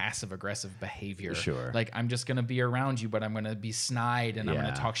extremely passive aggressive behavior. Sure. Like I'm just going to be around you, but I'm going to be snide and I'm going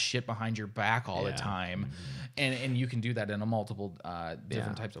Yeah. to talk shit behind your back all the Yeah. time. And you can do that in a multiple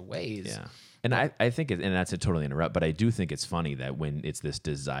different types of ways. Yeah. And I think, and that's a totally interrupt, but I do think it's funny that when it's this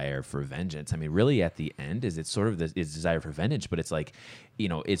desire for vengeance, I mean, really at the end is it's sort of this it's desire for vengeance, but it's like, you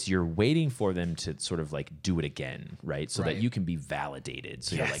know, it's you're waiting for them to sort of like do it again, right? So Right. that you can be validated.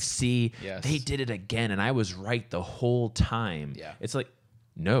 So you're like, Yes. see, Yes. they did it again and I was right the whole time. Yeah. It's like,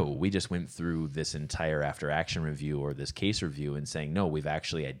 no, we just went through this entire after action review or this case review and saying, no, we've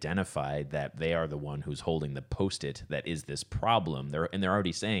actually identified that they are the one who's holding the Post-it that is this problem. They're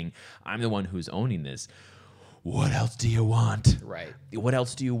already saying, I'm the one who's owning this. What else do you want? Right. What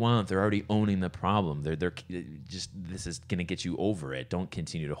else do you want? They're already owning the problem. They're just, this is going to get you over it. Don't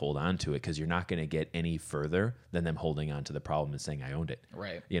continue to hold on to it because you're not going to get any further than them holding on to the problem and saying, I owned it.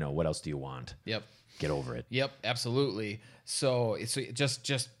 Right. You know, what else do you want? Yep. Get over it. Yep, absolutely. So it's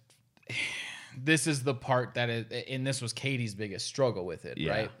just this is the part that and this was Katie's biggest struggle with it,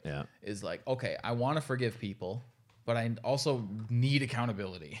 Yeah, right? yeah. Is like, okay, I want to forgive people, but I also need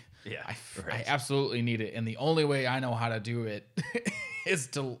accountability. Yeah, I right. absolutely need it, and the only way I know how to do it is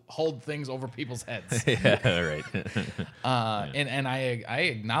to hold things over people's heads. Yeah, right. And I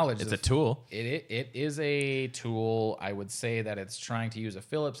acknowledge It's a tool. It is a tool. I would say that it's trying to use a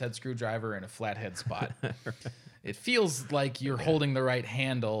Phillips head screwdriver in a flathead spot. It feels like you're holding the right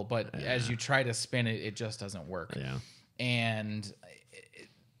handle, but as you try to spin it, it just doesn't work. Yeah. And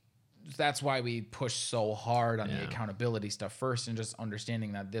that's why we push so hard on the accountability stuff first, and just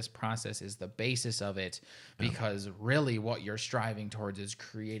understanding that this process is the basis of it, because really what you're striving towards is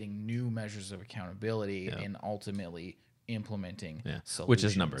creating new measures of accountability and ultimately implementing solutions. Which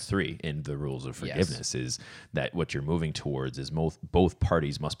is number 3 in the rules of forgiveness, is that what you're moving towards is both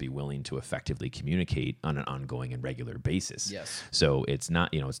parties must be willing to effectively communicate on an ongoing and regular basis. Yes. So it's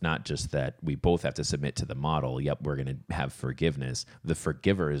not, it's not just that we both have to submit to the model. Yep, we're going to have forgiveness. The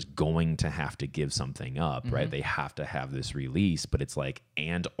forgiver is going to have to give something up, right? They have to have this release, but it's like,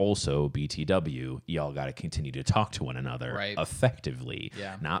 and also BTW, y'all got to continue to talk to one another effectively,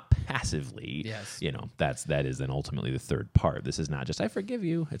 not passively. Yes. That is then ultimately the third part. This is not just I forgive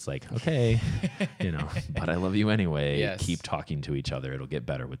you. It's like, okay, but I love you anyway. Yes. Keep talking to each other. It'll get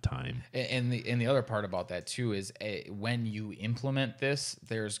better with time. And the other part about that too is when you implement this,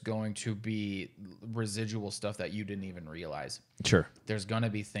 there's going to be residual stuff that you didn't even realize. Sure. There's going to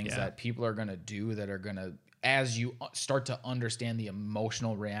be things that people are going to do that are going to, as you start to understand the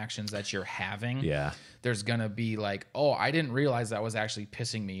emotional reactions that you're having, there's going to be like, oh, I didn't realize that was actually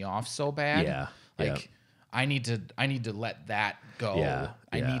pissing me off so bad. Yeah. Like, I need to let that go.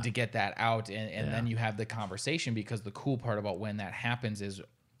 I need to get that out. And then you have the conversation, because the cool part about when that happens is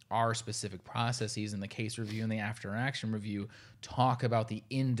our specific processes in the case review and the after action review talk about the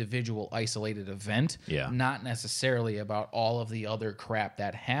individual isolated event, not necessarily about all of the other crap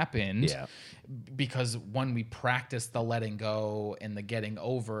that happened. Because when we practice the letting go and the getting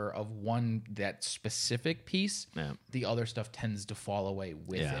over of that specific piece, the other stuff tends to fall away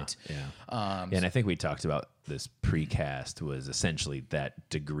with it. And I think we talked about this precast was essentially that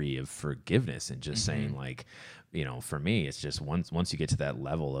degree of forgiveness, and just saying like, for me, it's just once you get to that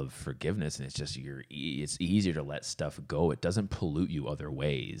level of forgiveness, and it's just it's easier to let stuff go. It doesn't pollute you other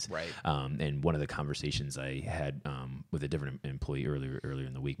ways. Right. And one of the conversations I had with a different employee earlier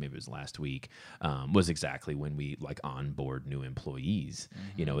in the week, maybe it was last week, was exactly when we onboard new employees.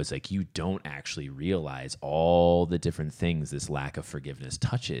 It's like you don't actually realize all the different things this lack of forgiveness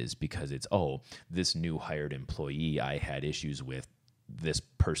touches, because it's, this new hired employee I had issues with. This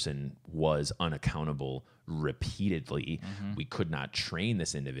person was unaccountable repeatedly. We could not train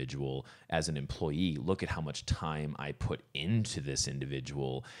this individual as an employee. Look at how much time I put into this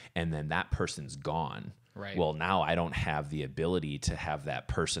individual, and then that person's gone. Right. Well, now I don't have the ability to have that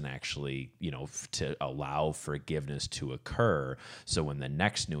person actually, to allow forgiveness to occur. So when the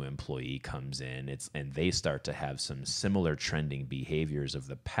next new employee comes in, and they start to have some similar trending behaviors of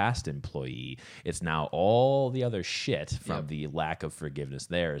the past employee, it's now all the other shit from the lack of forgiveness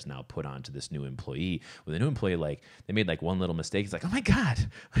there is now put onto this new employee. With a new employee, they made one little mistake. It's like, oh my God,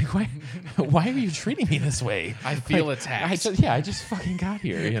 why are you treating me this way? I feel attacked. I just fucking got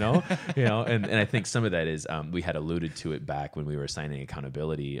here, and I think some of that is we had alluded to it back when we were assigning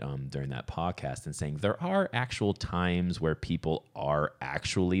accountability during that podcast, and saying there are actual times where people are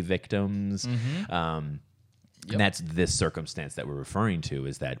actually victims. And that's this circumstance that we're referring to,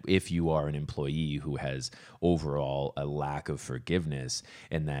 is that if you are an employee who has overall a lack of forgiveness,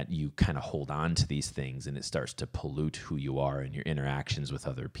 and that you kind of hold on to these things and it starts to pollute who you are and your interactions with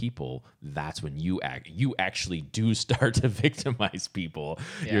other people, that's when you actually do start to victimize people.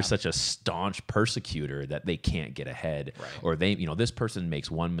 Yeah. You're such a staunch persecutor that they can't get ahead, Right. or they, this person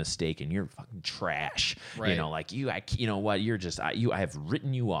makes one mistake and you're fucking trash. Right. Like you know what, you're just, I have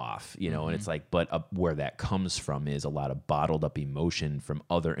written you off, and it's like, but where that comes from is a lot of bottled up emotion from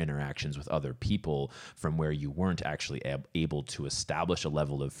other interactions with other people, from where you weren't actually able to establish a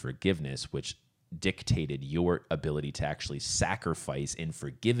level of forgiveness, which dictated your ability to actually sacrifice in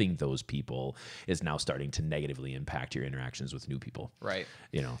forgiving those people, is now starting to negatively impact your interactions with new people. Right.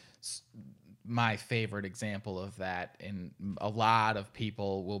 My favorite example of that, and a lot of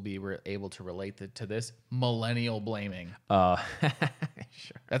people will be able to relate to this, millennial blaming.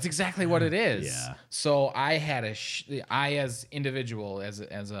 Sure. That's exactly what it is. Yeah. So I had I as individual, as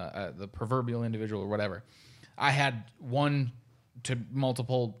the proverbial individual or whatever, I had one to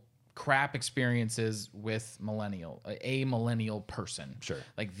multiple crap experiences with a millennial person. Sure.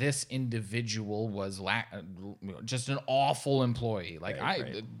 Like, this individual was just an awful employee. Like,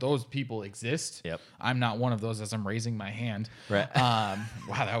 Right. those people exist. Yep. I'm not one of those, as I'm raising my hand. Right. Wow,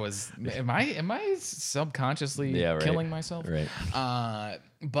 that was, am I subconsciously killing myself? Right.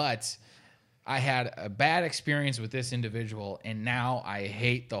 But I had a bad experience with this individual, and now I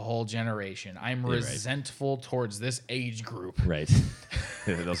hate the whole generation. I'm resentful towards this age group. Right.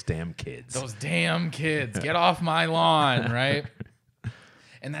 Those damn kids. Those damn kids. Get off my lawn, right?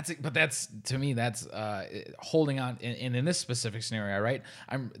 And that's to me, that's holding on. And in this specific scenario, right,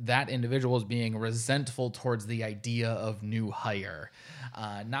 that individual is being resentful towards the idea of new hire,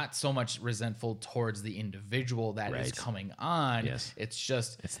 not so much resentful towards the individual that is coming on. Yes.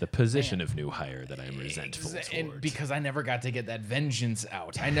 It's the position of new hire that I'm resentful towards. And because I never got to get that vengeance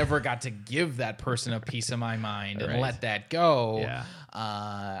out. I never got to give that person a piece of my mind and let that go. Yeah.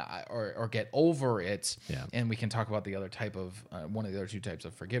 Or get over it. Yeah. And we can talk about the other type of one of the other two types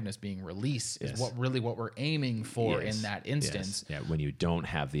of forgiveness, being release, is Yes. what we're aiming for in that instance. Yes. Yeah, when you don't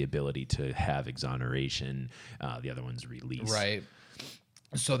have the ability to have exoneration, the other one's release. Right.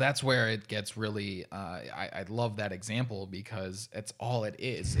 So that's where it gets really. I love that example because it's all it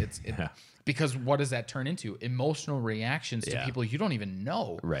is. Because what does that turn into? Emotional reactions to people you don't even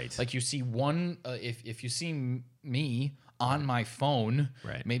know. Right. Like, you see one. If you see me on my phone,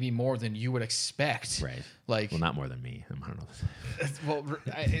 maybe more than you would expect. Right. Like, well, not more than me. I don't know.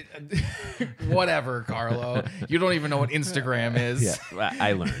 well, whatever, Carlo. You don't even know what Instagram is. Yeah,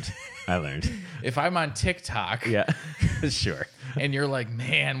 I learned. If I'm on TikTok, sure. and you're like,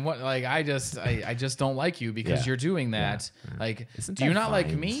 man, what? Like, I just don't like you because you're doing that. Yeah. Like, Isn't do you that not like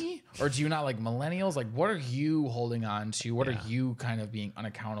fine? me, or do you not like millennials? Like, what are you holding on to? What are you kind of being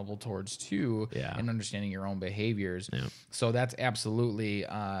unaccountable towards too? Yeah. And understanding your own behaviors. Yeah. So that's absolutely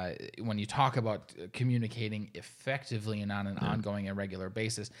when you talk about communicating effectively and on an ongoing and regular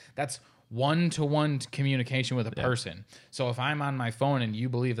basis, that's one-to-one communication with a person. So if I'm on my phone and you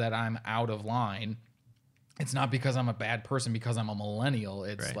believe that I'm out of line, it's not because I'm a bad person, because I'm a millennial.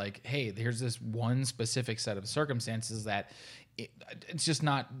 It's like, hey, here's this one specific set of circumstances that it's just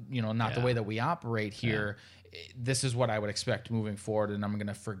not, not the way that we operate here. This is what I would expect moving forward, and I'm going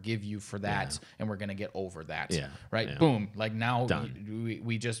to forgive you for that, and we're going to get over that. Right? Yeah. Boom. Like, now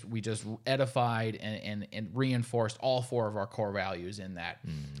we just edified and reinforced all four of our core values in that.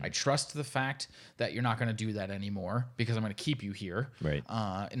 I trust the fact that you're not going to do that anymore because I'm going to keep you here. Right.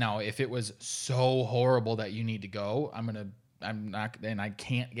 Now, if it was so horrible that you need to go, I'm not, and I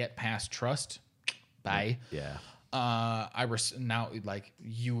can't get past trust. Bye. Yeah. Now, like,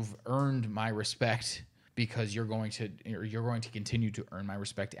 you've earned my respect, because you're going to continue to earn my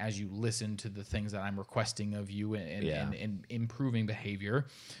respect as you listen to the things that I'm requesting of you and improving behavior.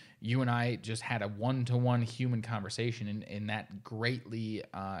 You and I just had a one-to-one human conversation, and that greatly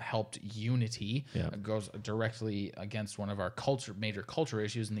helped unity. It goes directly against one of our major culture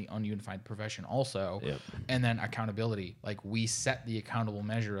issues in the ununified profession also. And then accountability. Like, we set the accountable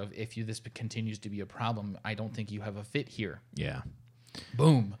measure of, if this continues to be a problem, I don't think you have a fit here. Yeah.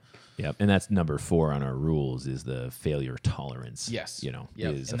 Boom. Yep, and that's number 4 on our rules, is the failure tolerance. Yes.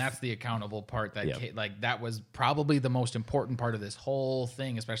 And that's the accountable part that that was probably the most important part of this whole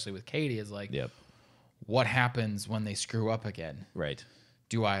thing, especially with Katie, is like, what happens when they screw up again? Right.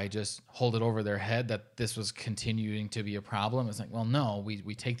 do I just hold it over their head that this was continuing to be a problem? It's like, well, no,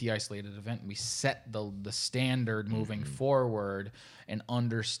 we take the isolated event and we set the standard moving forward and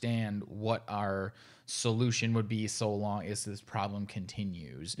understand what our solution would be so long as this problem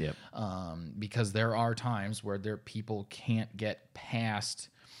continues. Yep. Because there are times where people can't get past,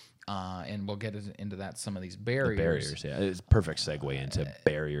 and we'll get into that, some of these barriers. Yeah. It's a perfect segue into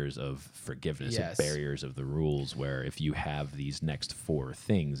barriers of forgiveness, Yes. and barriers of the rules, where if you have these next 4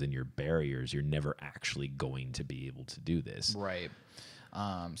 things in your barriers, you're never actually going to be able to do this. Right.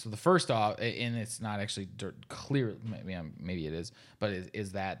 So the first off, and it's not actually clear, maybe it is, but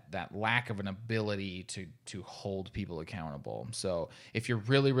is that lack of an ability to hold people accountable. So if you're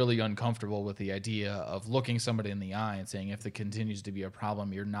really, really uncomfortable with the idea of looking somebody in the eye and saying, if it continues to be a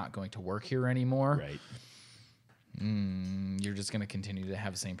problem, you're not going to work here anymore. Right. You're just going to continue to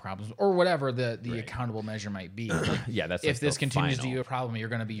have the same problems, or whatever the accountable measure might be. Like, Yeah, that's if like this the continues to final. be a problem, you're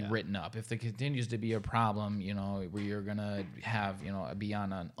going to be written up. If it continues to be a problem, where you're going to have, be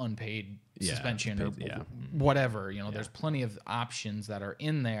on an unpaid suspension or whatever, there's plenty of options that are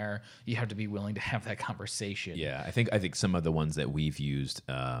in there. You have to be willing to have that conversation. Yeah, I think some of the ones that we've used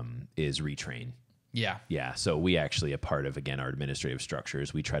is retrain. Yeah. Yeah, so we actually, a part of, again, our administrative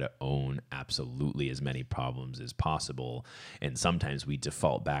structures, we try to own absolutely as many problems as possible. And sometimes we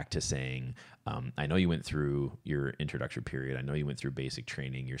default back to saying, I know you went through your introductory period. I know you went through basic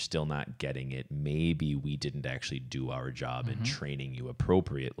training. You're still not getting it. Maybe we didn't actually do our job in training you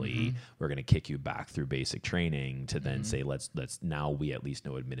appropriately. We're going to kick you back through basic training to then say, let's now we at least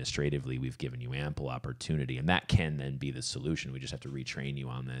know administratively we've given you ample opportunity. And that can then be the solution. We just have to retrain you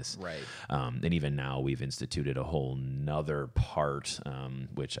on this. Right. And even now we've instituted a whole nother part,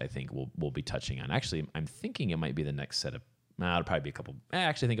 which I think we'll be touching on. Actually, I'm thinking it might be the next set of it'll probably be a couple.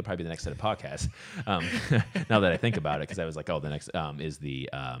 Actually, I think it'll probably be the next set of podcasts. Now that I think about it, because I was like, the next is the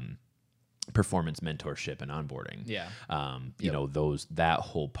performance mentorship and onboarding. Yeah. You know, that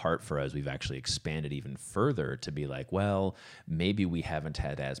whole part for us, we've actually expanded even further to be like, well, maybe we haven't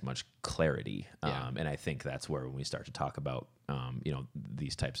had as much clarity. And I think that's where when we start to talk about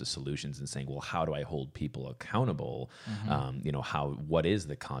these types of solutions and saying, well, how do I hold people accountable? What is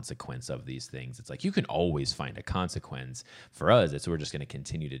the consequence of these things? It's like, you can always find a consequence. For us, we're just going to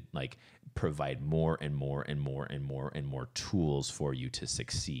continue to provide more and more and more and more and more tools for you to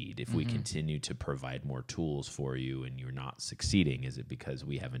succeed. If we continue to provide more tools for you and you're not succeeding, is it because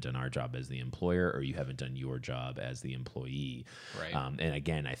we haven't done our job as the employer, or you haven't done your job as the employee? Right. And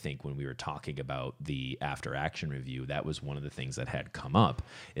again, I think when we were talking about the after action review, that was one of the things that had come up,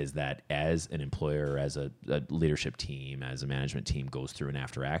 is that as an employer, as a leadership team, as a management team goes through an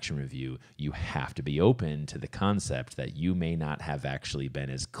after action review, you have to be open to the concept that you may not have actually been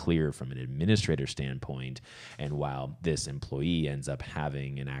as clear from an administrator standpoint. And while this employee ends up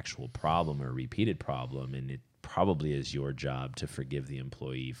having an actual problem or a repeated problem, and it probably is your job to forgive the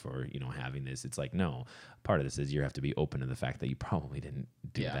employee for having this, it's like, no, part of this is you have to be open to the fact that you probably didn't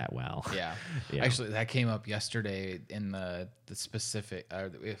do that well. Yeah. Yeah. Actually, that came up yesterday in the specific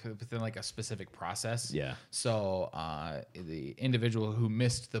within like a specific process. Yeah. So the individual who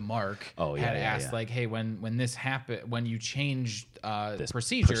missed the mark had asked like, hey, when this happened, when you changed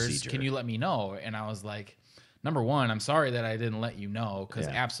procedures, can you let me know? And I was like, number one, I'm sorry that I didn't let you know, because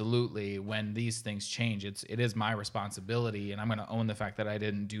absolutely, when these things change, it is my responsibility, and I'm going to own the fact that I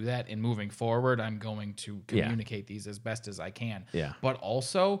didn't do that. And moving forward, I'm going to communicate these as best as I can. Yeah. But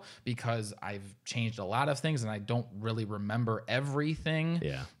also because I've changed a lot of things, and I don't really remember everything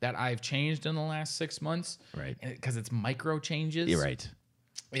that I've changed in the last 6 months. Right. Because it's micro changes. You're right.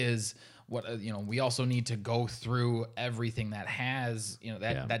 Is what we also need to go through everything that has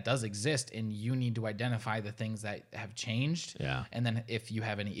that does exist, and you need to identify the things that have changed, and then if you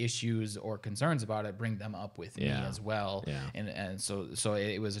have any issues or concerns about it, bring them up with me as well. And so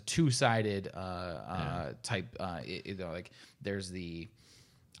it was a two-sided type, like there's the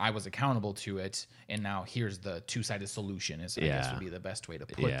I was accountable to it, and now here's the two-sided solution, I guess would be the best way to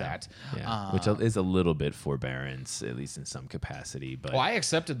put that. Which is a little bit forbearance, at least in some capacity. But I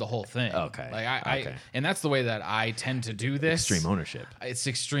accepted the whole thing. Okay. Like I and that's the way that I tend to do this. Extreme ownership. It's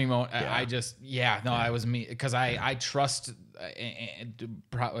extreme. I just, I was me, because I trust,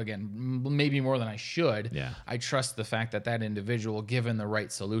 again, maybe more than I should. Yeah. I trust the fact that individual, given the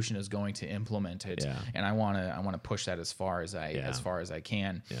right solution, is going to implement it. Yeah. And I want to push that as far as I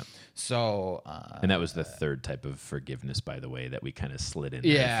can. Yeah. So, and that was the third type of forgiveness, by the way, that we kind of slid in.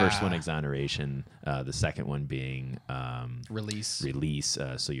 Yeah. The first one, exoneration. The second one being release.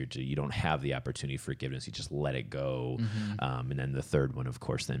 So you don't have the opportunity for forgiveness. You just let it go. And then the third one, of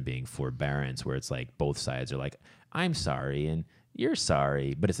course, then being forbearance, where it's like both sides are like, I'm sorry, and you're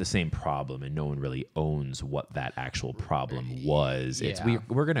sorry, but it's the same problem, and no one really owns what that actual problem was. It's Yeah.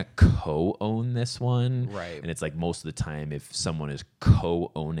 we're gonna co-own this one, Right. And it's like most of the time, if someone is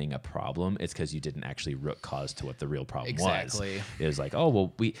co-owning a problem, it's because you didn't actually root cause to what the real problem Exactly. was. It was like, oh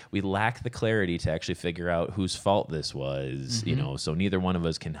well, we lack the clarity to actually figure out whose fault this was, you know. So neither one of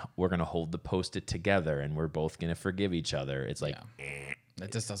us can. We're gonna hold the Post-it together, and we're both gonna forgive each other. It's like.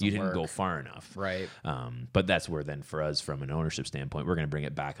 That just doesn't You didn't work. go far enough. Right. But that's where then for us from an ownership standpoint, we're going to bring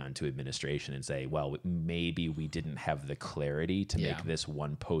it back onto administration and say, well, maybe we didn't have the clarity to Yeah. make this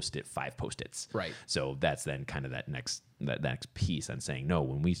one Post-it 5 Post-its. Right. So that's then kind of that next piece on saying, no,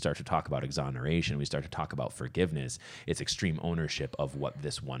 when we start to talk about exoneration, we start to talk about forgiveness, it's extreme ownership of what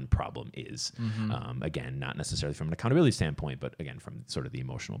this one problem is. Again, not necessarily from an accountability standpoint, but again, from sort of the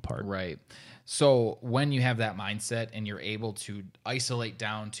emotional part. Right. So when you have that mindset and you're able to isolate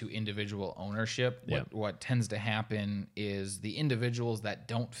down to individual ownership, what tends to happen is the individuals that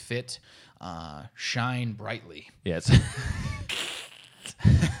don't fit shine brightly. Yes.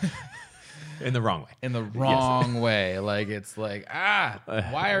 In the wrong way. In the wrong way. Like it's like,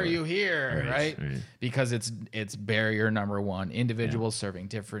 why are you here? Right. Because it's barrier number one. Individuals serving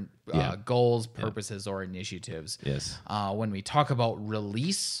different goals, purposes, or initiatives. Yes. When we talk about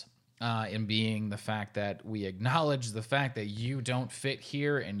release, in being the fact that we acknowledge the fact that you don't fit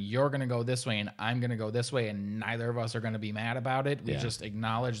here and you're going to go this way and I'm going to go this way and neither of us are going to be mad about it. We just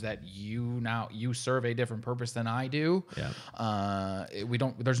acknowledge that you serve a different purpose than I do.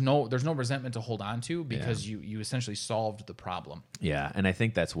 There's no resentment to hold on to because you essentially solved the problem. Yeah. And I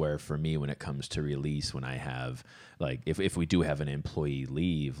think that's where, for me, when it comes to release, when I have, like, if we do have an employee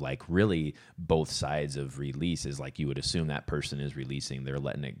leave, like, really both sides of release is like, you would assume that person is releasing, they're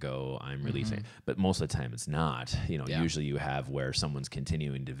letting it go, I'm releasing. But most of the time it's not. Usually you have where someone's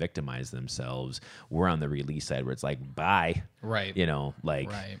continuing to victimize themselves. We're on the release side where it's like, bye. Right.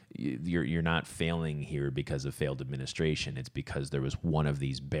 You're not failing here because of failed administration. It's because there was one of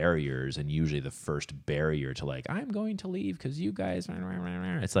these barriers, and usually the first barrier to, like, I'm going to leave because you guys,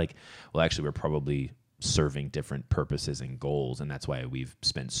 it's like, well, actually we're probably serving different purposes and goals, and that's why we've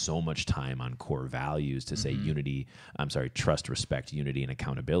spent so much time on core values to say trust, respect, unity, and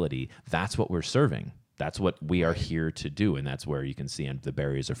accountability. That's what we're serving. That's what we are here to do. And that's where you can see on the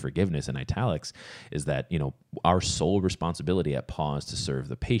barriers of forgiveness in italics is that, our sole responsibility at PAW is to serve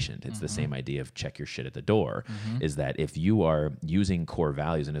the patient. It's the same idea of check your shit at the door, is that if you are using core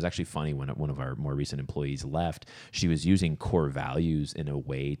values, and it's actually funny when one of our more recent employees left, she was using core values in a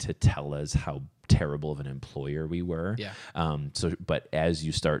way to tell us how terrible of an employer we were. But as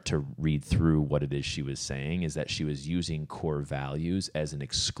you start to read through what it is she was saying, is that she was using core values as an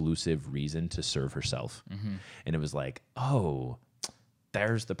exclusive reason to serve herself. And it was like, oh,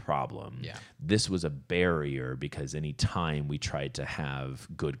 there's the problem. This was a barrier because any time we tried to have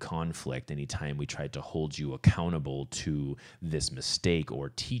good conflict, any time we tried to hold you accountable to this mistake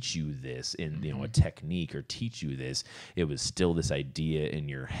or teach you this in a technique or teach you this, it was still this idea in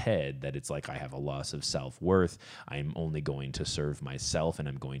your head that it's like, I have a loss of self-worth. I'm only going to serve myself and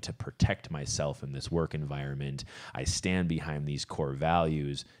I'm going to protect myself in this work environment. I stand behind these core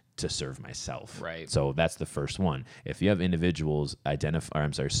values to serve myself. Right. So that's the first one. If you have individuals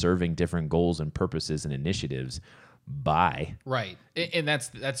serving different goals and purposes and initiatives, bye. Right. And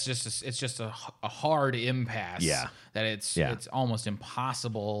that's just a hard impasse. That it's almost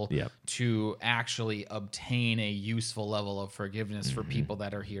impossible to actually obtain a useful level of forgiveness for people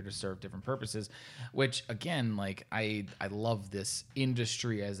that are here to serve different purposes, which again, like I love this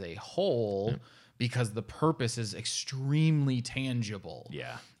industry as a whole because the purpose is extremely tangible.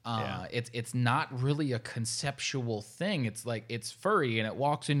 It's not really a conceptual thing. It's like it's furry and it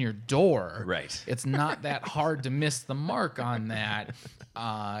walks in your door. Right. It's not that hard to miss the mark on that,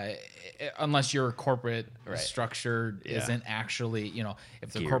 unless your corporate structure isn't actually,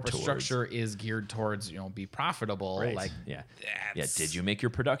 if the Geared corporate towards. structure is geared towards, be profitable. Right. Like, did you make your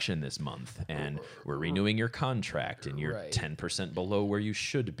production this month? And we're renewing your contract and you're 10% below where you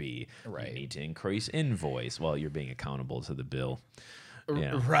should be. Right. You need to increase invoice. Well, you're being accountable to the bill.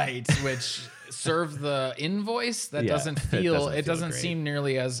 Right, which serve the invoice that doesn't feel it doesn't great. seem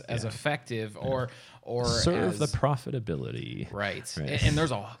nearly as effective or serve the as, profitability. right. And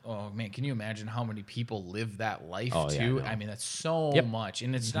there's can you imagine how many people live that life too? I know. I mean, that's so much,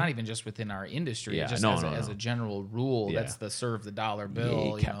 and it's not even just within our industry. Yeah, Just as a general rule, that's the serve the dollar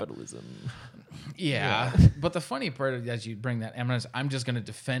bill. Yay, capitalism. Yeah, but the funny part is as you bring that, I'm just going to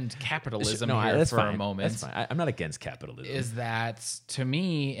defend capitalism here that's for fine. a moment. That's fine. I'm not against capitalism. Is that to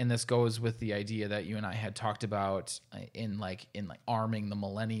me, and this goes with the idea that you and I had talked about in arming the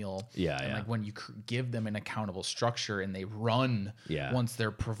millennial. And like when you give them an accountable structure and they run once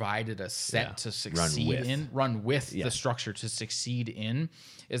they're provided a set to succeed run with the structure to succeed in,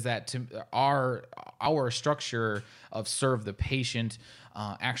 is that to our structure of serve the patient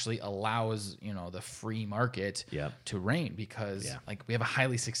actually allows the free market to reign, because like we have a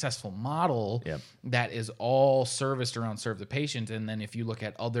highly successful model that is all serviced around serve the patient. And then if you look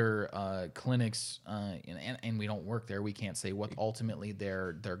at other clinics and we don't work there, we can't say what ultimately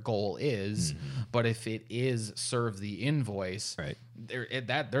their goal is, but if it is serve the invoice,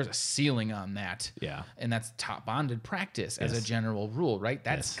 there's a ceiling on that, and that's top bonded practice as a general rule, right?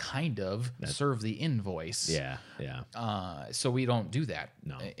 That's kind of serve the invoice. So we don't do that.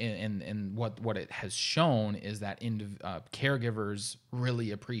 No. And what it has shown is that caregivers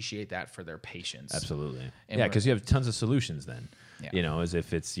really appreciate that for their patients. Absolutely. And Because you have tons of solutions then. Yeah. As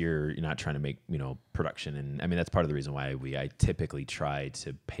if it's you're not trying to make, production. And I mean, that's part of the reason why I typically try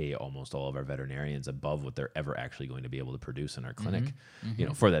to pay almost all of our veterinarians above what they're ever actually going to be able to produce in our clinic,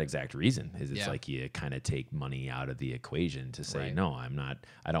 for that exact reason. It's like you kind of take money out of the equation to say, no,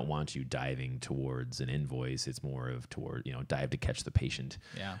 I don't want you diving towards an invoice. It's more of dive to catch the patient.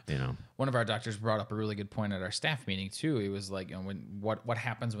 One of our doctors brought up a really good point at our staff meeting too. It was like, what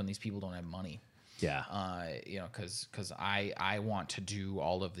happens when these people don't have money? Because I want to do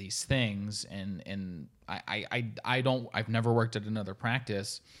all of these things, and I've never worked at another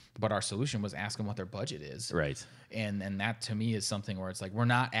practice, but our solution was ask them what their budget is. Right. And that to me is something where it's like, we're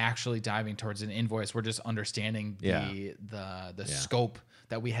not actually diving towards an invoice. We're just understanding the scope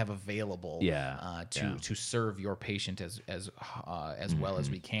that we have available to serve your patient as well as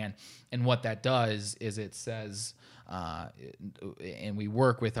we can. And what that does is it says, and we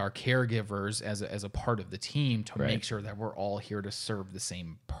work with our caregivers as a part of the team to make sure that we're all here to serve the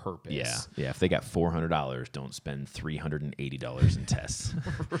same purpose. If they got $400, don't spend $380 in tests.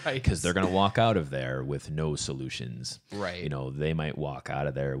 Right. Because they're going to walk out of there with no solutions. Right. They might walk out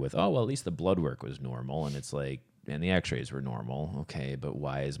of there with, at least the blood work was normal. And it's like, and the x-rays were normal. Okay, but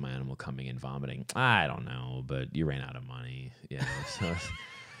why is my animal coming in vomiting? I don't know, but you ran out of money. So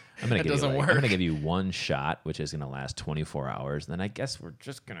I'm going to give you one shot, which is going to last 24 hours. Then I guess we're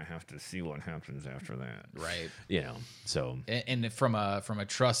just going to have to see what happens after that. Right. So. And from a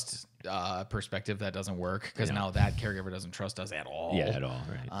trust perspective, that doesn't work, because now that caregiver doesn't trust us at all. At all.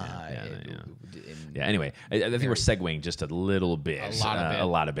 Right. Anyway, I think we're segueing just a little bit. A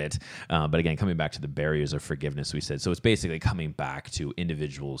lot of it. But again, coming back to the barriers of forgiveness, we said, so it's basically coming back to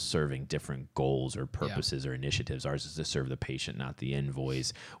individuals serving different goals or purposes or initiatives. Ours is to serve the patient, not the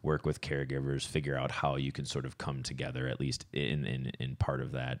invoice. Work with caregivers, figure out how you can sort of come together, at least in part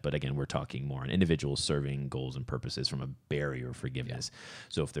of that. But again, we're talking more on individuals serving goals and purposes from a barrier of forgiveness.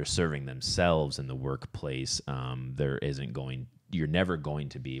 So if they're serving themselves in the workplace, you're never going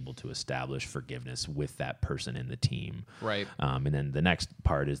to be able to establish forgiveness with that person in the team. Right. And then the next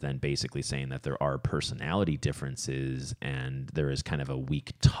part is then basically saying that there are personality differences and there is kind of a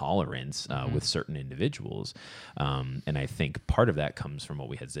weak tolerance with certain individuals. And I think part of that comes from what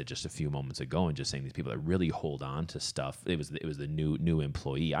we had said just a few moments ago, and just saying these people that really hold on to stuff. It was the new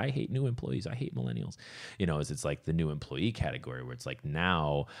employee. I hate new employees. I hate millennials. It's like the new employee category, where it's like,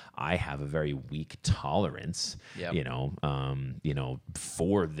 now I have a very weak tolerance,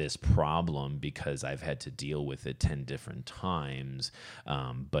 for this problem, because I've had to deal with it 10 different times.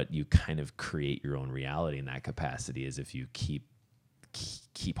 But you kind of create your own reality in that capacity, as if you keep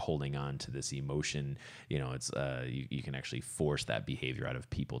holding on to this emotion. It's you can actually force that behavior out of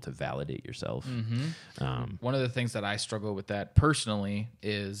people to validate yourself. One of the things that I struggle with that personally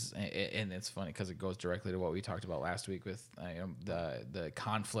is, and it's funny because it goes directly to what we talked about last week with the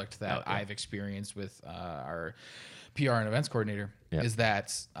conflict that I've experienced with our PR and events coordinator, is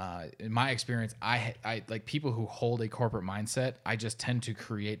that in my experience, I like people who hold a corporate mindset. I just tend to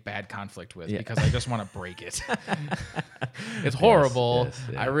create bad conflict with, because I just want to break it. It's horrible.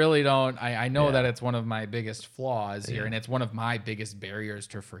 I really don't. I know that it's one of my biggest flaws here, and it's one of my biggest barriers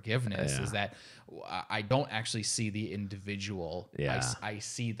to forgiveness, is that I don't actually see the individual. I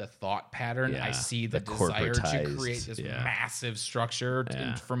see the thought pattern. I see the desire to create this massive structure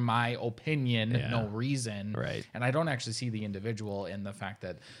for my opinion, no reason. Right. And I don't actually see the individual in the fact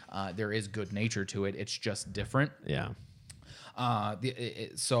that there is good nature to it. It's just different. Yeah,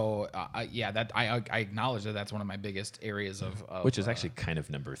 that I acknowledge that that's one of my biggest areas of which is actually kind of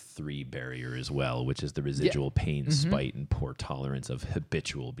number 3 barrier as well, which is the residual pain, spite, and poor tolerance of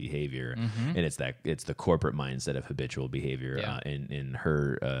habitual behavior. And it's the corporate mindset of habitual behavior. In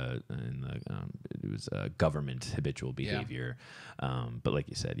her, it was government habitual behavior. But like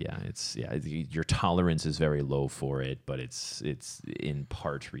you said, your tolerance is very low for it, but it's in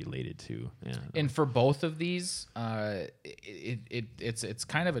part related to. Yeah. And for both of these, it's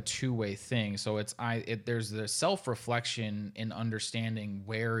kind of a two-way thing. So there's the self-reflection in understanding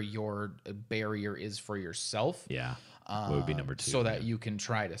where your barrier is for yourself. Yeah. What would be number 2? So that you can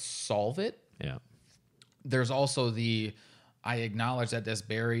try to solve it. Yeah. There's also I acknowledge that this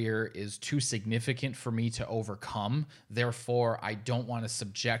barrier is too significant for me to overcome. Therefore, I don't want to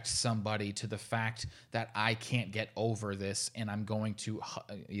subject somebody to the fact that I can't get over this, and I'm going to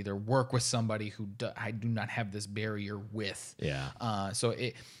either work with somebody who I do not have this barrier with. Yeah. So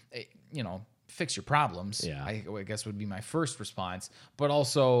fix your problems. Yeah. I guess would be my first response, but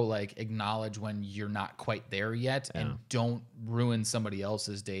also like acknowledge when you're not quite there yet, and don't ruin somebody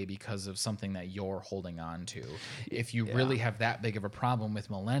else's day because of something that you're holding on to. If you really have that big of a problem with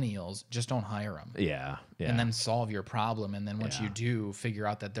millennials, just don't hire them. Yeah. And then solve your problem. And then once you do, figure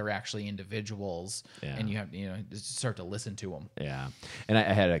out that they're actually individuals, and you have just start to listen to them. Yeah. And I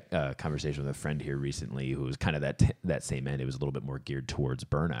had a conversation with a friend here recently who was kind of that same end. It was a little bit more geared towards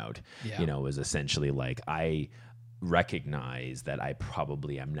burnout. Yeah. It was essentially like, I recognize that I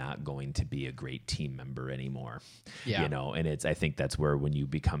probably am not going to be a great team member anymore. Yeah. And I think that's where, when you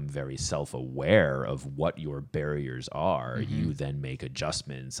become very self-aware of what your barriers are, you then make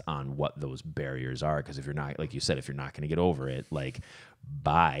adjustments on what those barriers are. Because if you're not, like you said, if you're not going to get over it, like,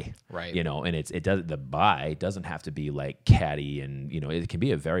 bye. Right. And the bye doesn't have to be like catty, and it can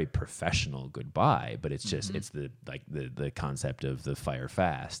be a very professional goodbye, but it's just it's the concept of the fire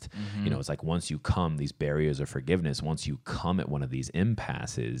fast. It's like, once you come, these barriers of forgiveness, once you come at one of these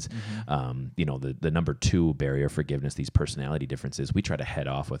impasses, the number 2 barrier of forgiveness, these personality differences, we try to head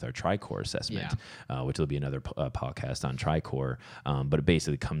off with our TriCore assessment, which will be another podcast on TriCore. But it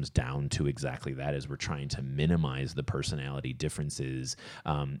basically comes down to exactly that, is we're trying to minimize the personality differences,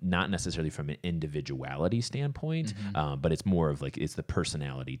 not necessarily from an individuality standpoint, but it's more of like, it's the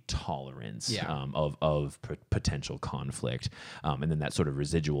personality tolerance of potential conflict. And then that sort of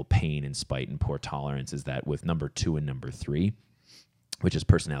residual pain and spite and poor tolerance is that with number 2 and number 3, which is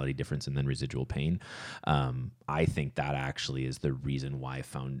personality difference and then residual pain. I think that actually is the reason why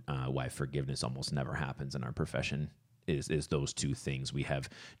forgiveness almost never happens in our profession. Is those 2 things. We have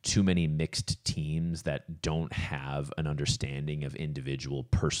too many mixed teams that don't have an understanding of individual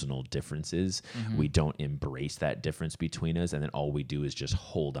personal differences. We don't embrace that difference between us, and then all we do is just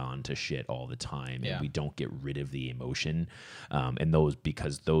hold on to shit all the time, and we don't get rid of the emotion.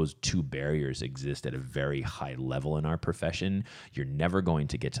 Because those 2 barriers exist at a very high level in our profession, you're never going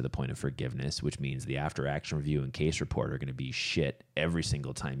to get to the point of forgiveness, which means the after action review and case report are going to be shit every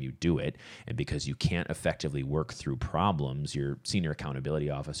single time you do it. And because you can't effectively work through problems, your senior accountability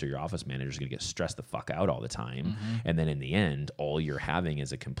officer, your office manager is going to get stressed the fuck out all the time. And then in the end, all you're having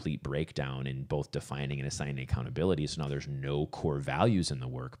is a complete breakdown in both defining and assigning accountability. So now there's no core values in the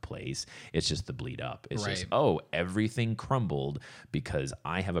workplace. It's just the bleed up. It's just, everything crumbled because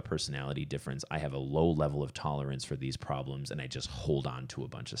I have a personality difference. I have a low level of tolerance for these problems, and I just hold on to a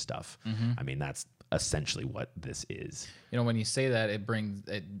bunch of stuff. I mean, that's essentially what this is. When you say that,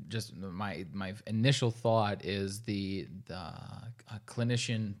 my initial thought is the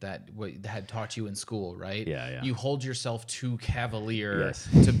clinician that had taught you in school, right? Yeah. You hold yourself too cavalier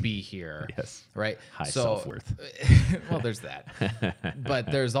to be here. Yes. Right. High self-worth. Well, there's that,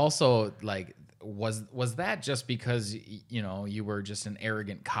 but there's also like, was that just because you were just an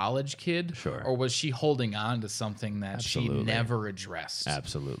arrogant college kid? Sure. Or was she holding on to something that Absolutely. she never addressed?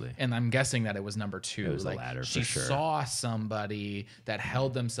 Absolutely. And I'm guessing that it was number 2. It was the latter, she for sure. saw somebody that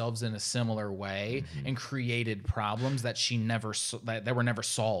held themselves in a similar way and created problems that that were never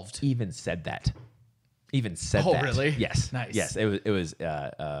solved. Even said that. Oh, really? Yes. Nice. Yes. It was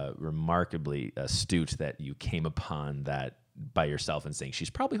remarkably astute that you came upon that by yourself and saying, she's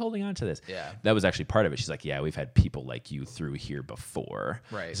probably holding on to this. Yeah. That was actually part of it. She's like, yeah, we've had people like you through here before.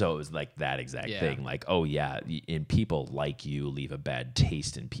 Right. So it was like that exact thing. Like, oh yeah, and people like you leave a bad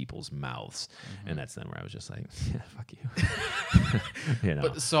taste in people's mouths. And that's then where I was just like, yeah, fuck you.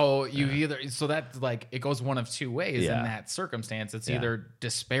 But so so that's like, it goes one of 2 ways Yeah. in that circumstance. It's either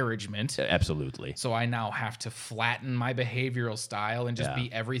disparagement. Absolutely. So I now have to flatten my behavioral style and just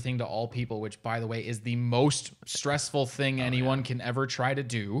be everything to all people, which, by the way, is the most stressful thing anyone can ever try to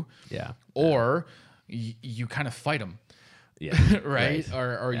do. Yeah. Or you kind of fight them. Yeah. right?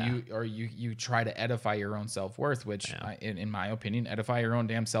 Or Yeah. you try to edify your own self-worth, which Yeah. in my opinion, edify your own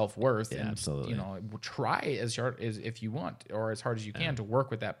damn self-worth, Yeah, and absolutely. try as hard as if you want, or as hard as you can to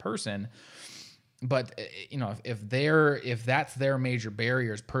work with that person. But if that's their major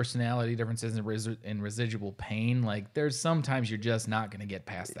barriers, personality differences and residual pain, like there's sometimes you're just not going to get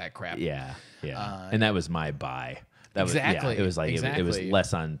past that crap. Yeah, yeah. And that was my buy. That Exactly, was, yeah, it was like it was exactly.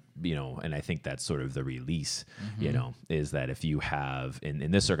 less on, and I think that's sort of the release, is that if you have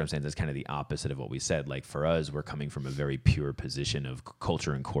in this circumstance, it's kind of the opposite of what we said. Like for us, we're coming from a very pure position of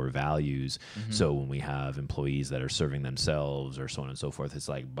culture and core values. So when we have employees that are serving themselves or so on and so forth, it's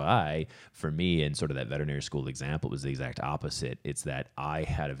like, for me, and sort of that veterinary school example was the exact opposite. It's that I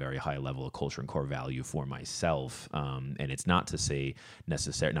had a very high level of culture and core value for myself. And it's not to say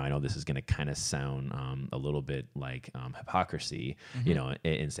necessarily, now I know this is going to kind of sound a little bit like hypocrisy,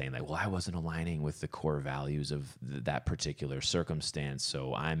 in saying like, well, I wasn't aligning with the core values of that particular circumstance,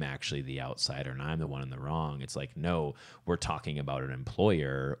 so I'm actually the outsider and I'm the one in the wrong. It's like, no, we're talking about an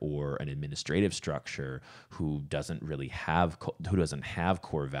employer or an administrative structure who doesn't have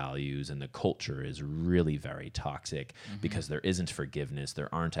core values, and the culture is really very toxic because there isn't forgiveness,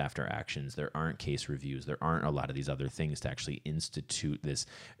 there aren't after actions, there aren't case reviews, there aren't a lot of these other things to actually institute this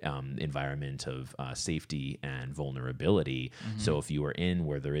environment of safety and vulnerability. So if you are in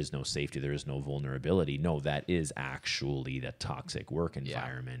where there is no safety, there is no vulnerability, no, that is actually the toxic work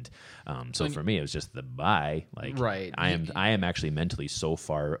environment. So for me, it was just like, Right. I am actually mentally so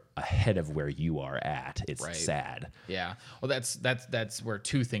far ahead of where you are at. It's Right. sad. Yeah. Well, that's where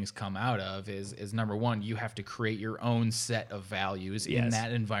two things come out of is number one, you have to create your own set of values in Yes.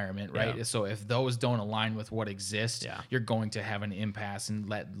 that environment, right? Yeah. So if those don't align with what exists, Yeah. you're going to have an impasse, and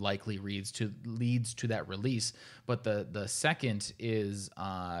that likely leads to that release. But the second is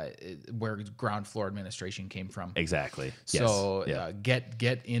where ground floor administration came from. Exactly. So Yes.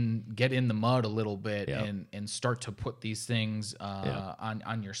 get in the mud a little bit, Yeah. and start to put these things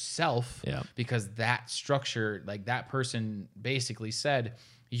on yourself, Yeah. because that structure, like that person basically said,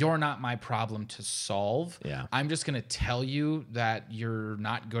 you're not my problem to solve. Yeah. I'm just going to tell you that you're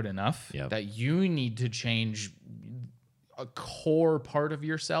not good enough, Yep. that you need to change a core part of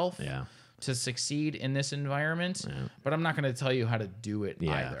yourself Yeah. to succeed in this environment. But I'm not going to tell you how to do it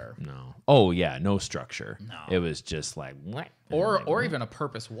either. No. Oh yeah. No structure. No. It was just like what? Or even a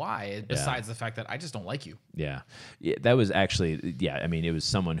purpose why, besides the fact that I just don't like you. Yeah. That was actually, I mean, it was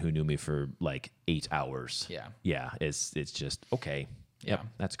someone who knew me for like 8 hours. Yeah. Yeah. It's just okay. Yep, Yeah.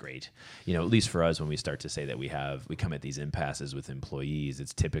 that's great. At least for us, when we start to say that we come at these impasses with employees,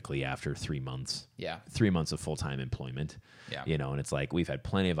 it's typically after 3 months. Yeah. 3 months of full-time employment. Yeah. And it's like we've had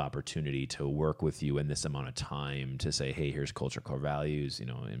plenty of opportunity to work with you in this amount of time to say, hey, here's culture, core values,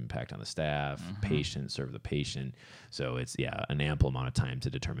 impact on the staff, patient, serve the patient. So it's an ample amount of time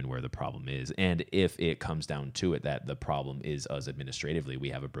to determine where the problem is. And if it comes down to it that the problem is us administratively, we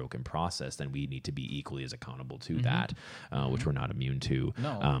have a broken process, then we need to be equally as accountable to that, which we're not immune to.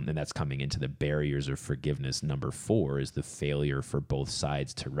 No. And that's coming into the barriers of forgiveness. Number 4 is the failure for both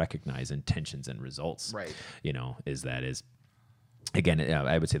sides to recognize intentions and results. Right. Again,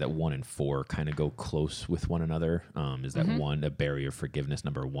 I would say that 1 and 4 kind of go close with one another. Is that one, a barrier of forgiveness?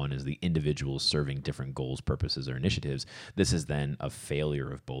 Number 1 is the individuals serving different goals, purposes, or initiatives. This is then a failure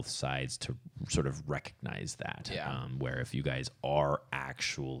of both sides to sort of recognize that. Yeah. Where if you guys are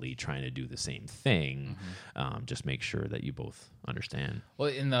actually trying to do the same thing, just make sure that you both understand.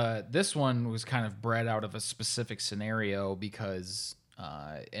 Well, this one was kind of bred out of a specific scenario because,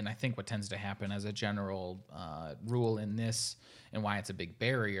 and I think what tends to happen as a general rule in this, and why it's a big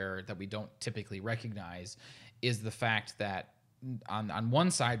barrier that we don't typically recognize, is the fact that on one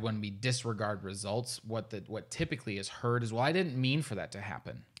side, when we disregard results, what typically is heard is, well, I didn't mean for that to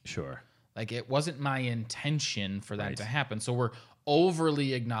happen. Sure. Like, it wasn't my intention for that Right. to happen. So we're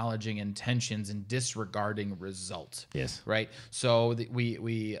overly acknowledging intentions and disregarding result. Yes. Right. So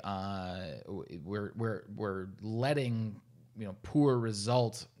we're letting poor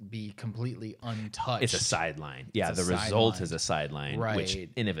result be completely untouched. It's a sideline. Yeah, It's a the result sideline. is a sideline, Right. which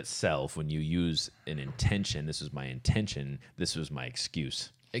in of itself, when you use an intention, this was my intention, this was my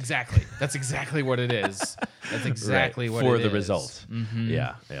excuse. Exactly. That's exactly what it is. That's exactly Right, what for it the is. result.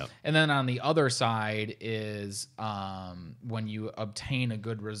 Yeah, yeah. And then on the other side is when you obtain a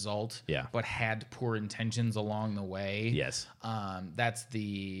good result, Yeah. but had poor intentions along the way. Yes. That's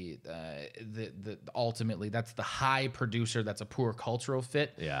the ultimately that's the high producer. That's a poor cultural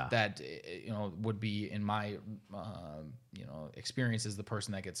fit. Yeah. That would be, in my experience, is the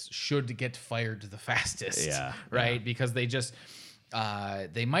person that should get fired the fastest. Yeah, Right. Because they just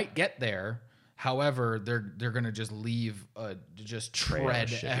they might get there. However, they're gonna just leave just Trail tread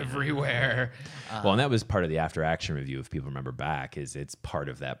shit, everywhere. Well, and that was part of the after action review. If people remember back, is it's part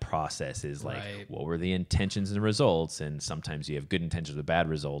of that process is like, Right. what were the intentions and results? And sometimes you have good intentions with bad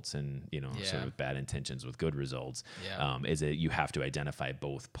results, and sort Yeah. of bad intentions with good results. Yeah. Is it you have to identify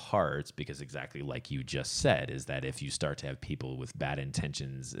both parts, because exactly like you just said, is that if you start to have people with bad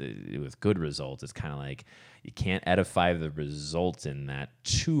intentions with good results, it's kind of like you can't edify the results in that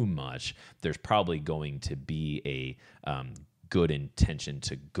too much. There's probably going to be a good intention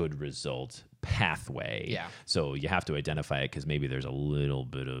to good result pathway. Yeah. So you have to identify it, because maybe there's a little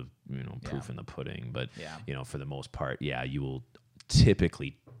bit of proof in the pudding, but Yeah. for the most part, you will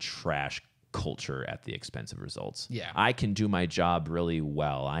typically trash culture at the expense of results. Yeah. I can do my job really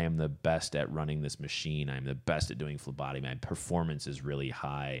well. I am the best at running this machine. I'm the best at doing phlebotomy. My performance is really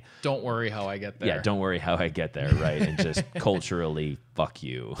high. Don't worry how I get there. Yeah, don't worry how I get there, right? And just culturally, fuck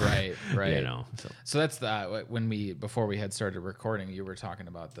you. Right. So that's before we had started recording, you were talking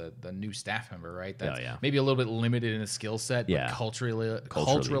about the new staff member, right? That's maybe a little bit limited in a skill set, but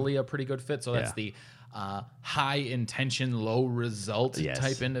culturally a pretty good fit. So that's the high intention, low result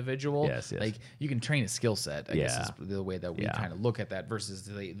type individual. Yes. Like you can train a skill set, I guess is the way that we kind of look at that, versus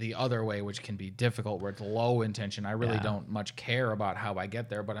the other way, which can be difficult, where it's low intention. I really don't much care about how I get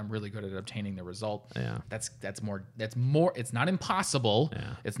there, but I'm really good at obtaining the result. Yeah. That's more, it's not impossible. Yeah.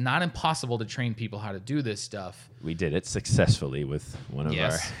 It's not impossible to train people how to do this stuff. We did it successfully with one of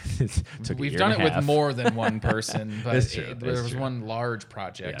our. We've done it with more than one person, but there was true. one large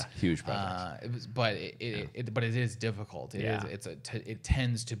project. Yeah, huge project. But it is difficult. It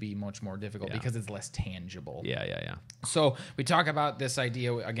tends to be much more difficult because it's less tangible. Yeah. So we talk about this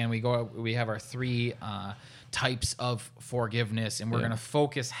idea again. We have our three types of forgiveness, and we're going to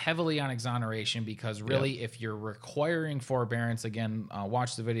focus heavily on exoneration, because really, if you're requiring forbearance, again,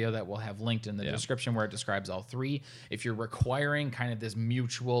 watch the video that we'll have linked in the description where it describes all three. If you're requiring kind of this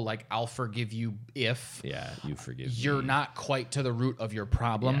mutual, like, I'll forgive you if you forgive you're me. not quite to the root of your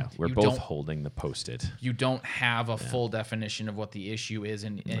problem. Yeah, we're both holding the Post-it. You don't have a full definition of what the issue is,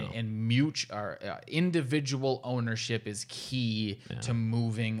 and individual ownership is key to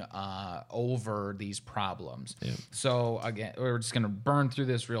moving over these problems. Yeah. So again, we're just going to burn through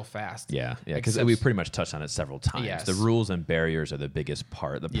this real fast. Yeah, because we pretty much touched on it several times. Yes. The rules and barriers are the biggest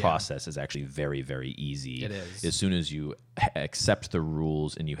part. The process is actually very, very easy. It is. As soon as you accept the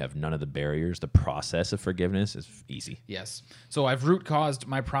rules and you have none of the barriers, the process of forgiveness is easy. Yes. So I've root caused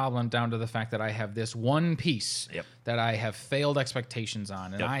my problem down to the fact that I have this one piece that I have failed expectations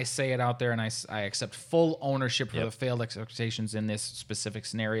on. And I say it out there, and I accept full ownership for the failed expectations in this specific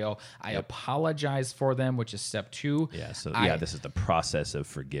scenario. I apologize for them, which is step 2. Yeah. So this is the process of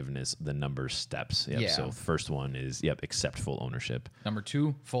forgiveness, the number of steps. Yep. Yeah. So first one is accept full ownership. Number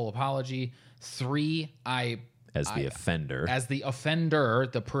 2, full apology. 3, As the offender,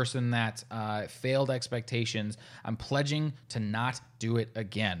 the person that failed expectations, I'm pledging to not do it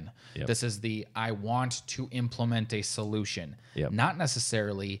again. Yep. This is I want to implement a solution. Yep. Not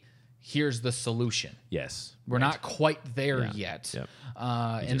necessarily, here's the solution. Yes. We're not quite there yet. Yep.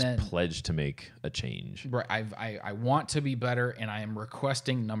 And then pledge to make a change. Right. I want to be better, and I am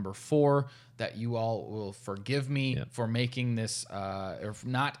requesting number 4, that you all will forgive me for making this or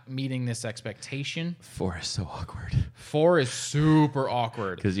not meeting this expectation. 4 is so awkward. 4 is super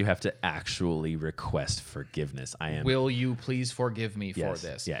awkward, because you have to actually request forgiveness. Will you please forgive me for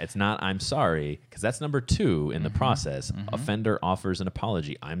this? Yeah, it's not I'm sorry, because that's number 2 in the process. Offender offers an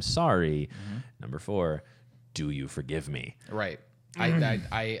apology. I'm sorry. Number 4, do you forgive me? Right.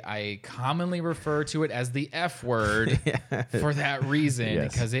 I commonly refer to it as the F word for that reason,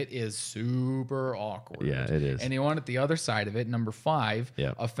 because it is super awkward. Yeah, it is. And you want it the other side of it, number 5,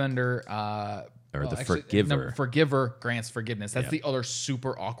 offender forgiver. Forgiver grants forgiveness. That's the other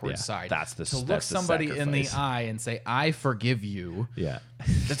super awkward side. That's the to look somebody in the eye and say, I forgive you. Yeah.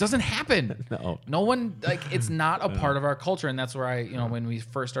 That doesn't happen. No one, it's not a part of our culture. And that's where when we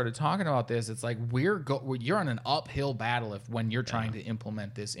first started talking about this, it's like you're on an uphill battle when you're trying to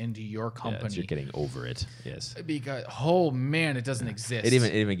implement this into your company. You're getting over it. Yes. Because, it doesn't exist. It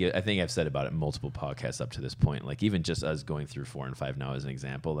even I think I've said about it in multiple podcasts up to this point. Like, even just us going through 4 and 5 now as an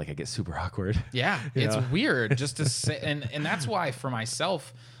example, I get super awkward. Yeah, it's weird just to say, and that's why for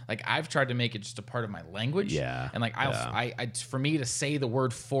myself, Like I've tried to make it just a part of my language. Yeah. And like I for me to say the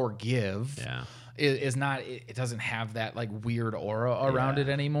word forgive. Yeah. Is not, it doesn't have that like weird aura around it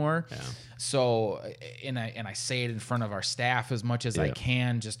anymore. Yeah. So and I say it in front of our staff as much as I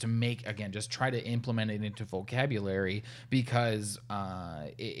can, just to make, again, just try to implement it into vocabulary, because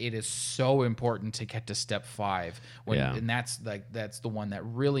it is so important to get to step 5 and that's the one that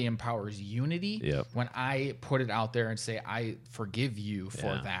really empowers unity. Yep. When I put it out there and say I forgive you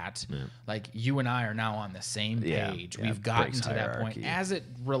for that, like you and I are now on the same page. Yeah. We've gotten Breaks to that point hierarchy. as it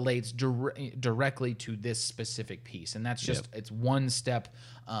relates directly to this specific piece, and that's just it's one step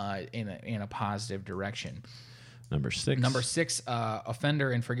in a positive direction. Number 6.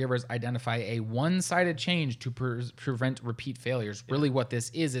 Offender and forgivers identify a one-sided change to prevent repeat failures. Really what this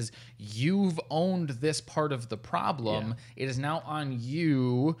is you've owned this part of the problem. It is now on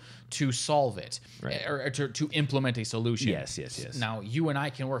you to solve it, or to implement a solution. Yes. Now, you and I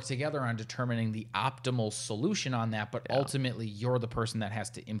can work together on determining the optimal solution on that, but ultimately you're the person that has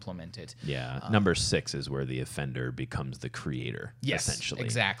to implement it. Yeah. Number 6 is where the offender becomes the creator, essentially.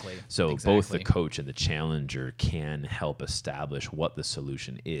 Exactly. So both the coach and the challenger can help establish what the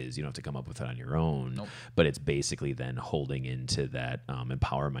solution is. You don't have to come up with it on your own, but it's basically then holding into that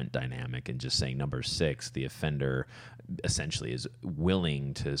empowerment dynamic and just saying, number 6, the offender essentially is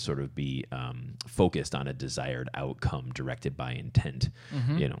willing to sort of be focused on a desired outcome directed by intent.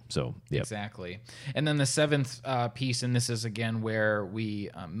 So Exactly. And then the 7th piece, and this is again where we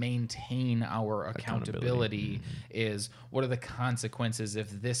maintain our accountability, is what are the consequences if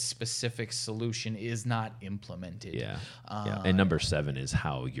this specific solution is not implemented? And number 7 is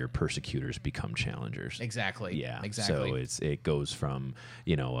how your persecutors become challengers. Exactly. So it goes from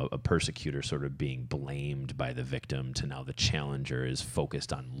a persecutor sort of being blamed by the victim to now the challenger is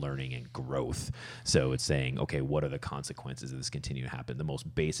focused on learning and growth. So it's saying, okay, what are the consequences of this continue to happen? The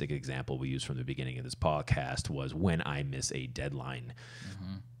most basic example we used from the beginning of this podcast was when I miss a deadline.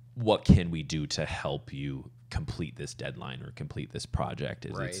 What can we do to help you complete this deadline or complete this project?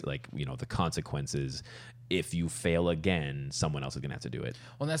 It's like, the consequences. If you fail again, someone else is going to have to do it.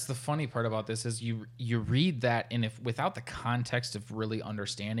 Well, that's the funny part about this is you read that, and if without the context of really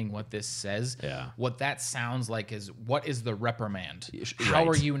understanding what this says, what that sounds like is, what is the reprimand? How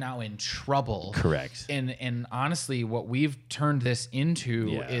are you now in trouble? Correct. And honestly, what we've turned this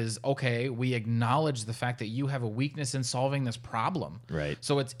into is, okay, we acknowledge the fact that you have a weakness in solving this problem. Right.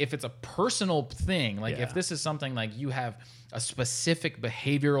 So if it's a personal thing, like if this is something like you have a specific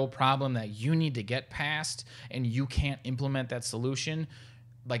behavioral problem that you need to get past and you can't implement that solution,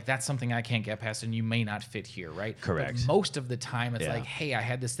 like that's something I can't get past and you may not fit here, right? Correct. But most of the time it's like, hey, I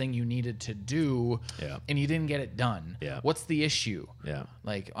had this thing you needed to do and you didn't get it done. What's the issue?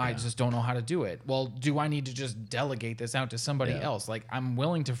 Like, I just don't know how to do it. Well, do I need to just delegate this out to somebody else? Like, I'm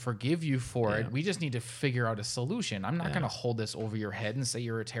willing to forgive you for it. We just need to figure out a solution. I'm not going to hold this over your head and say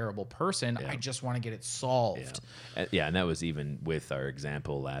you're a terrible person. I just want to get it solved. And that was even with our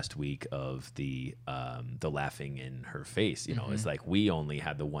example last week of the laughing in her face. It's like we only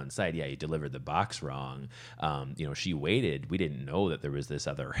had the one side. You delivered the box wrong. She waited. We didn't know that there was this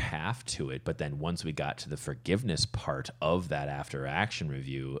other half to it. But then once we got to the forgiveness part of that after action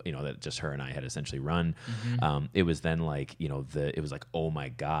review, that just her and I had essentially run, it was then like, it was like, oh my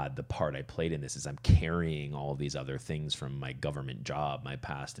God, the part I played in this is I'm carrying all these other things from my government job, my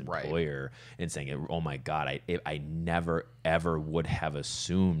past employer, and saying, oh my God, I never ever would have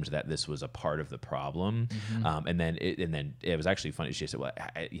assumed that this was a part of the problem. And then it was actually funny. She said, well,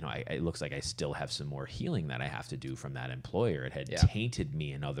 it looks like I still have some more healing that I have to do from that employer. It had tainted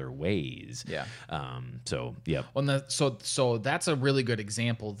me in other ways. Well, so that's a really good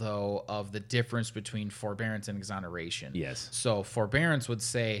example, though, of the difference between forbearance and exoneration. Yes. So forbearance would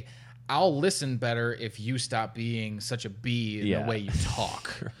say, I'll listen better if you stop being such a bee in the way you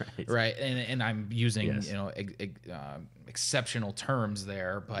talk, right? And I'm using exceptional terms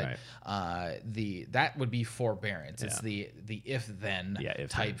there, but that would be forbearance. It's the if then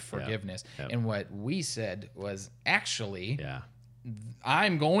type forgiveness. And what we said was actually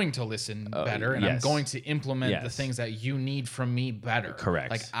I'm going to listen better, and I'm going to implement the things that you need from me better. Correct.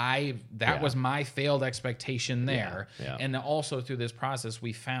 Like that was my failed expectation there. And also through this process,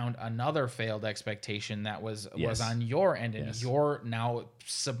 we found another failed expectation that was on your end, and you're now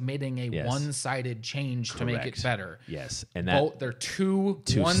submitting a one-sided change to make it better. Yes. And that they're two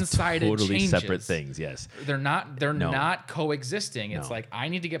one-sided totally changes. separate things. Yes. They're not coexisting. It's like I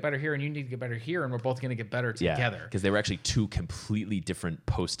need to get better here and you need to get better here, and we're both going to get better together. Because they were actually two completely completely different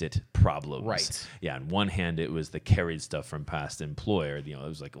Post-it problems. Right. Yeah. On one hand, it was the carried stuff from past employer. You know, it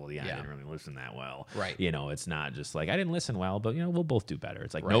was like, well, yeah, I Yeah. didn't really listen that well. Right. You know, it's not just like I didn't listen well, but you know, we'll both do better.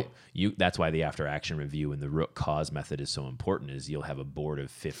 It's like, Right. nope. That's why the after action review and the root cause method is so important. Is you'll have a board of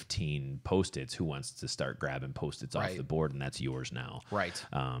 15 Post-its. Who wants to start grabbing Post-its off Right. the board, and that's yours now. Right.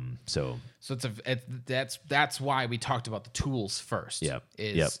 So So that's why we talked about the tools first. Yep.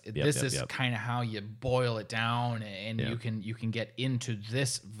 This is Yep. kind of how you boil it down, and Yep. you can get into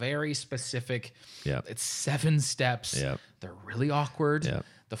this very specific. Yep. It's 7 steps. Yep. They're really awkward. Yep.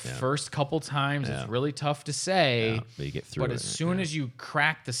 The first couple times it's really tough to say. Yeah, but you get through But it. as soon as you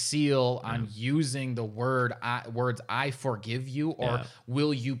crack the seal on using the words "I forgive you" or Yeah.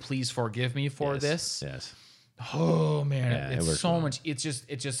 "Will you please forgive me for this?" Yes. Oh man, Yeah, it it's works so well. much. It's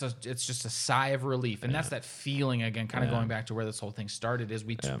just a sigh of relief, and that's that feeling again. Kind of going back to where this whole thing started is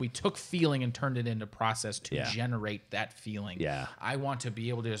we took feeling and turned it into process to Yeah. generate that feeling. Yeah. I want to be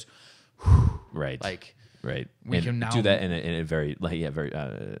able to just Right. like Right. we And can now do that in a very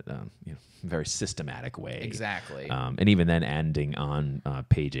very systematic way. exactly. And even then, ending on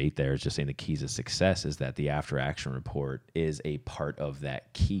page 8 there is just saying the keys of success is that the after action report is a part of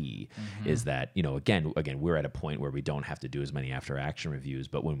that key. Is that, you know, again, we're at a point where we don't have to do as many after action reviews,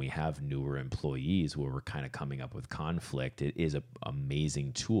 but when we have newer employees where we're kind of coming up with conflict, it is an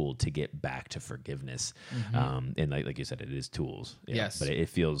amazing tool to get back to forgiveness. And like you said, it is tools. you know, Yes. but it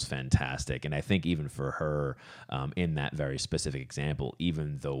feels fantastic. And I think even for her, in that very specific example,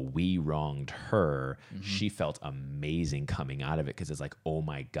 even though we wronged her, she felt amazing coming out of it because it's like, oh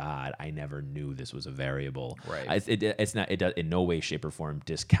my God, I never knew this was a variable. Right. It's not, it does in no way, shape, or form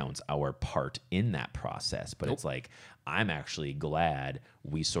discounts our part in that process, but it's like, I'm actually glad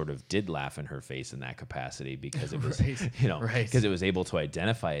we sort of did laugh in her face in that capacity because it was, Right. you know, Right. because it was able to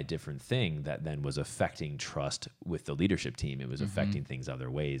identify a different thing that then was affecting trust with the leadership team. It was affecting things other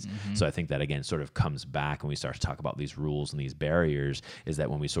ways. So I think that again sort of comes back when we start to talk about these rules and these barriers, is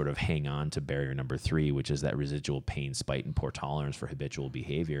that when we sort of hang on to barrier number 3, which is that residual pain, spite, and poor tolerance for habitual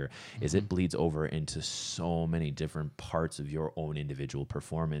behavior, is it bleeds over into so many different parts of your own individual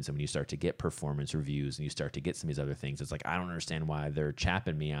performance. And when you start to get performance reviews and you start to get some of these other things, it's like, I don't understand why they're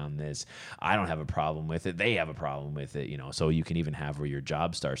chapping me on this. I don't have a problem with it. They have a problem with it, you know. So you can even have where your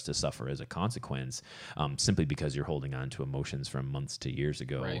job starts to suffer as a consequence, simply because you're holding on to emotions from months to years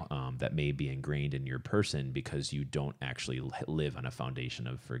ago, Right. that may be ingrained in your person because you don't actually live on a foundation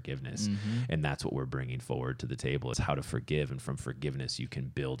of forgiveness. And that's what we're bringing forward to the table, is how to forgive. And from forgiveness, you can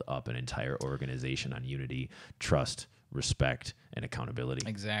build up an entire organization on unity, trust, respect, and accountability.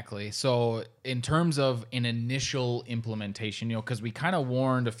 Exactly. So in terms of an initial implementation, you know, because we kind of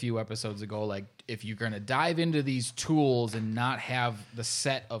warned a few episodes ago, like if you're going to dive into these tools and not have the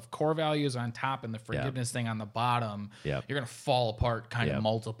set of core values on top and the forgiveness thing on the bottom, Yep. you're going to fall apart kind of Yep.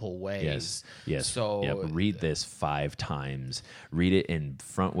 multiple ways. Yes. So read this 5 times. Read it in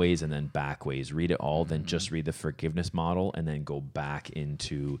front ways and then back ways. Read it all, then just read the forgiveness model, and then go back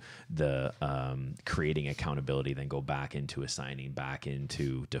into the creating accountability. Then go back into assigning, back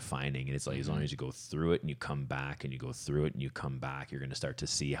into defining. And it's like as long as you go through it and you come back and you go through it and you come back, you're going to start to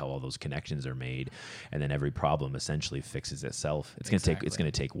see how all those connections are made, and then every problem essentially fixes itself. It's going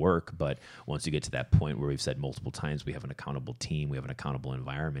to take work, but once you get to that point where we've said multiple times we have an accountable team, we have an accountable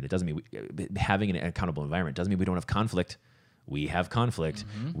environment. It doesn't mean having an accountable environment doesn't mean we don't have conflict. We have conflict.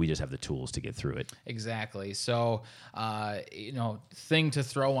 We just have the tools to get through it. Exactly. So, you know, thing to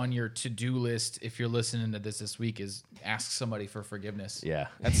throw on your to-do list if you're listening to this week is ask somebody for forgiveness. Yeah.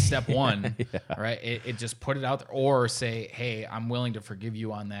 That's step 1, right? It just put it out there, or say, hey, I'm willing to forgive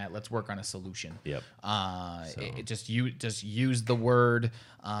you on that. Let's work on a solution. Yep. Just use the word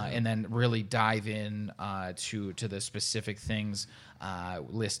and then really dive in to the specific things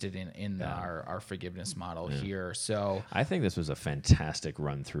listed in our forgiveness model here. So I think this was a fantastic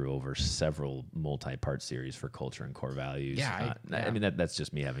run through over several multi-part series for culture and core values. Yeah, I mean, that's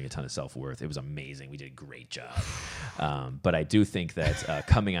just me having a ton of self-worth. It was amazing. We did a great job. But I do think that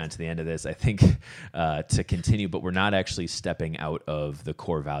coming on to the end of this, I think to continue, but we're not actually stepping out of the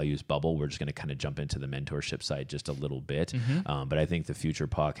core values bubble. We're just going to kind of jump into the mentorship side just a little bit. But I think the future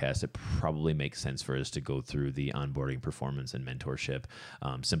podcast, it probably makes sense for us to go through the onboarding, performance, and mentorship leadership,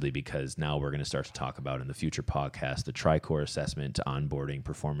 simply because now we're going to start to talk about in the future podcast the TriCore assessment, onboarding,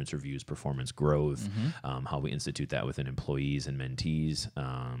 performance reviews, performance growth, how we institute that within employees and mentees,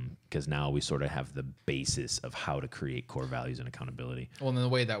 because now we sort of have the basis of how to create core values and accountability. Well, and the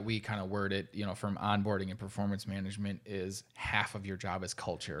way that we kind of word it, from onboarding and performance management is half of your job is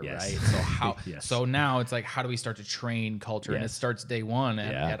culture, Yes. right? So how? Yes. So now it's like, how do we start to train culture? And it Yes. starts day one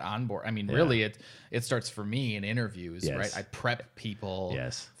at onboard. I mean, really, it starts for me in interviews, Yes. right? I prep people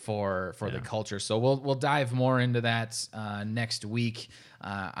Yes. for the culture. So we'll dive more into that next week.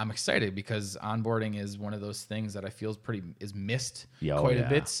 I'm excited because onboarding is one of those things that I feel is missed quite a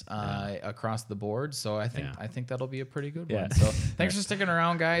bit across the board. So I think that'll be a pretty good one. So thanks for sticking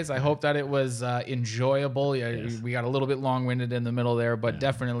around, guys. I hope that it was enjoyable. Yes. We got a little bit long-winded in the middle there, but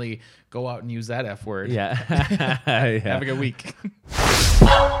definitely go out and use that F word. Yeah. Have a good week.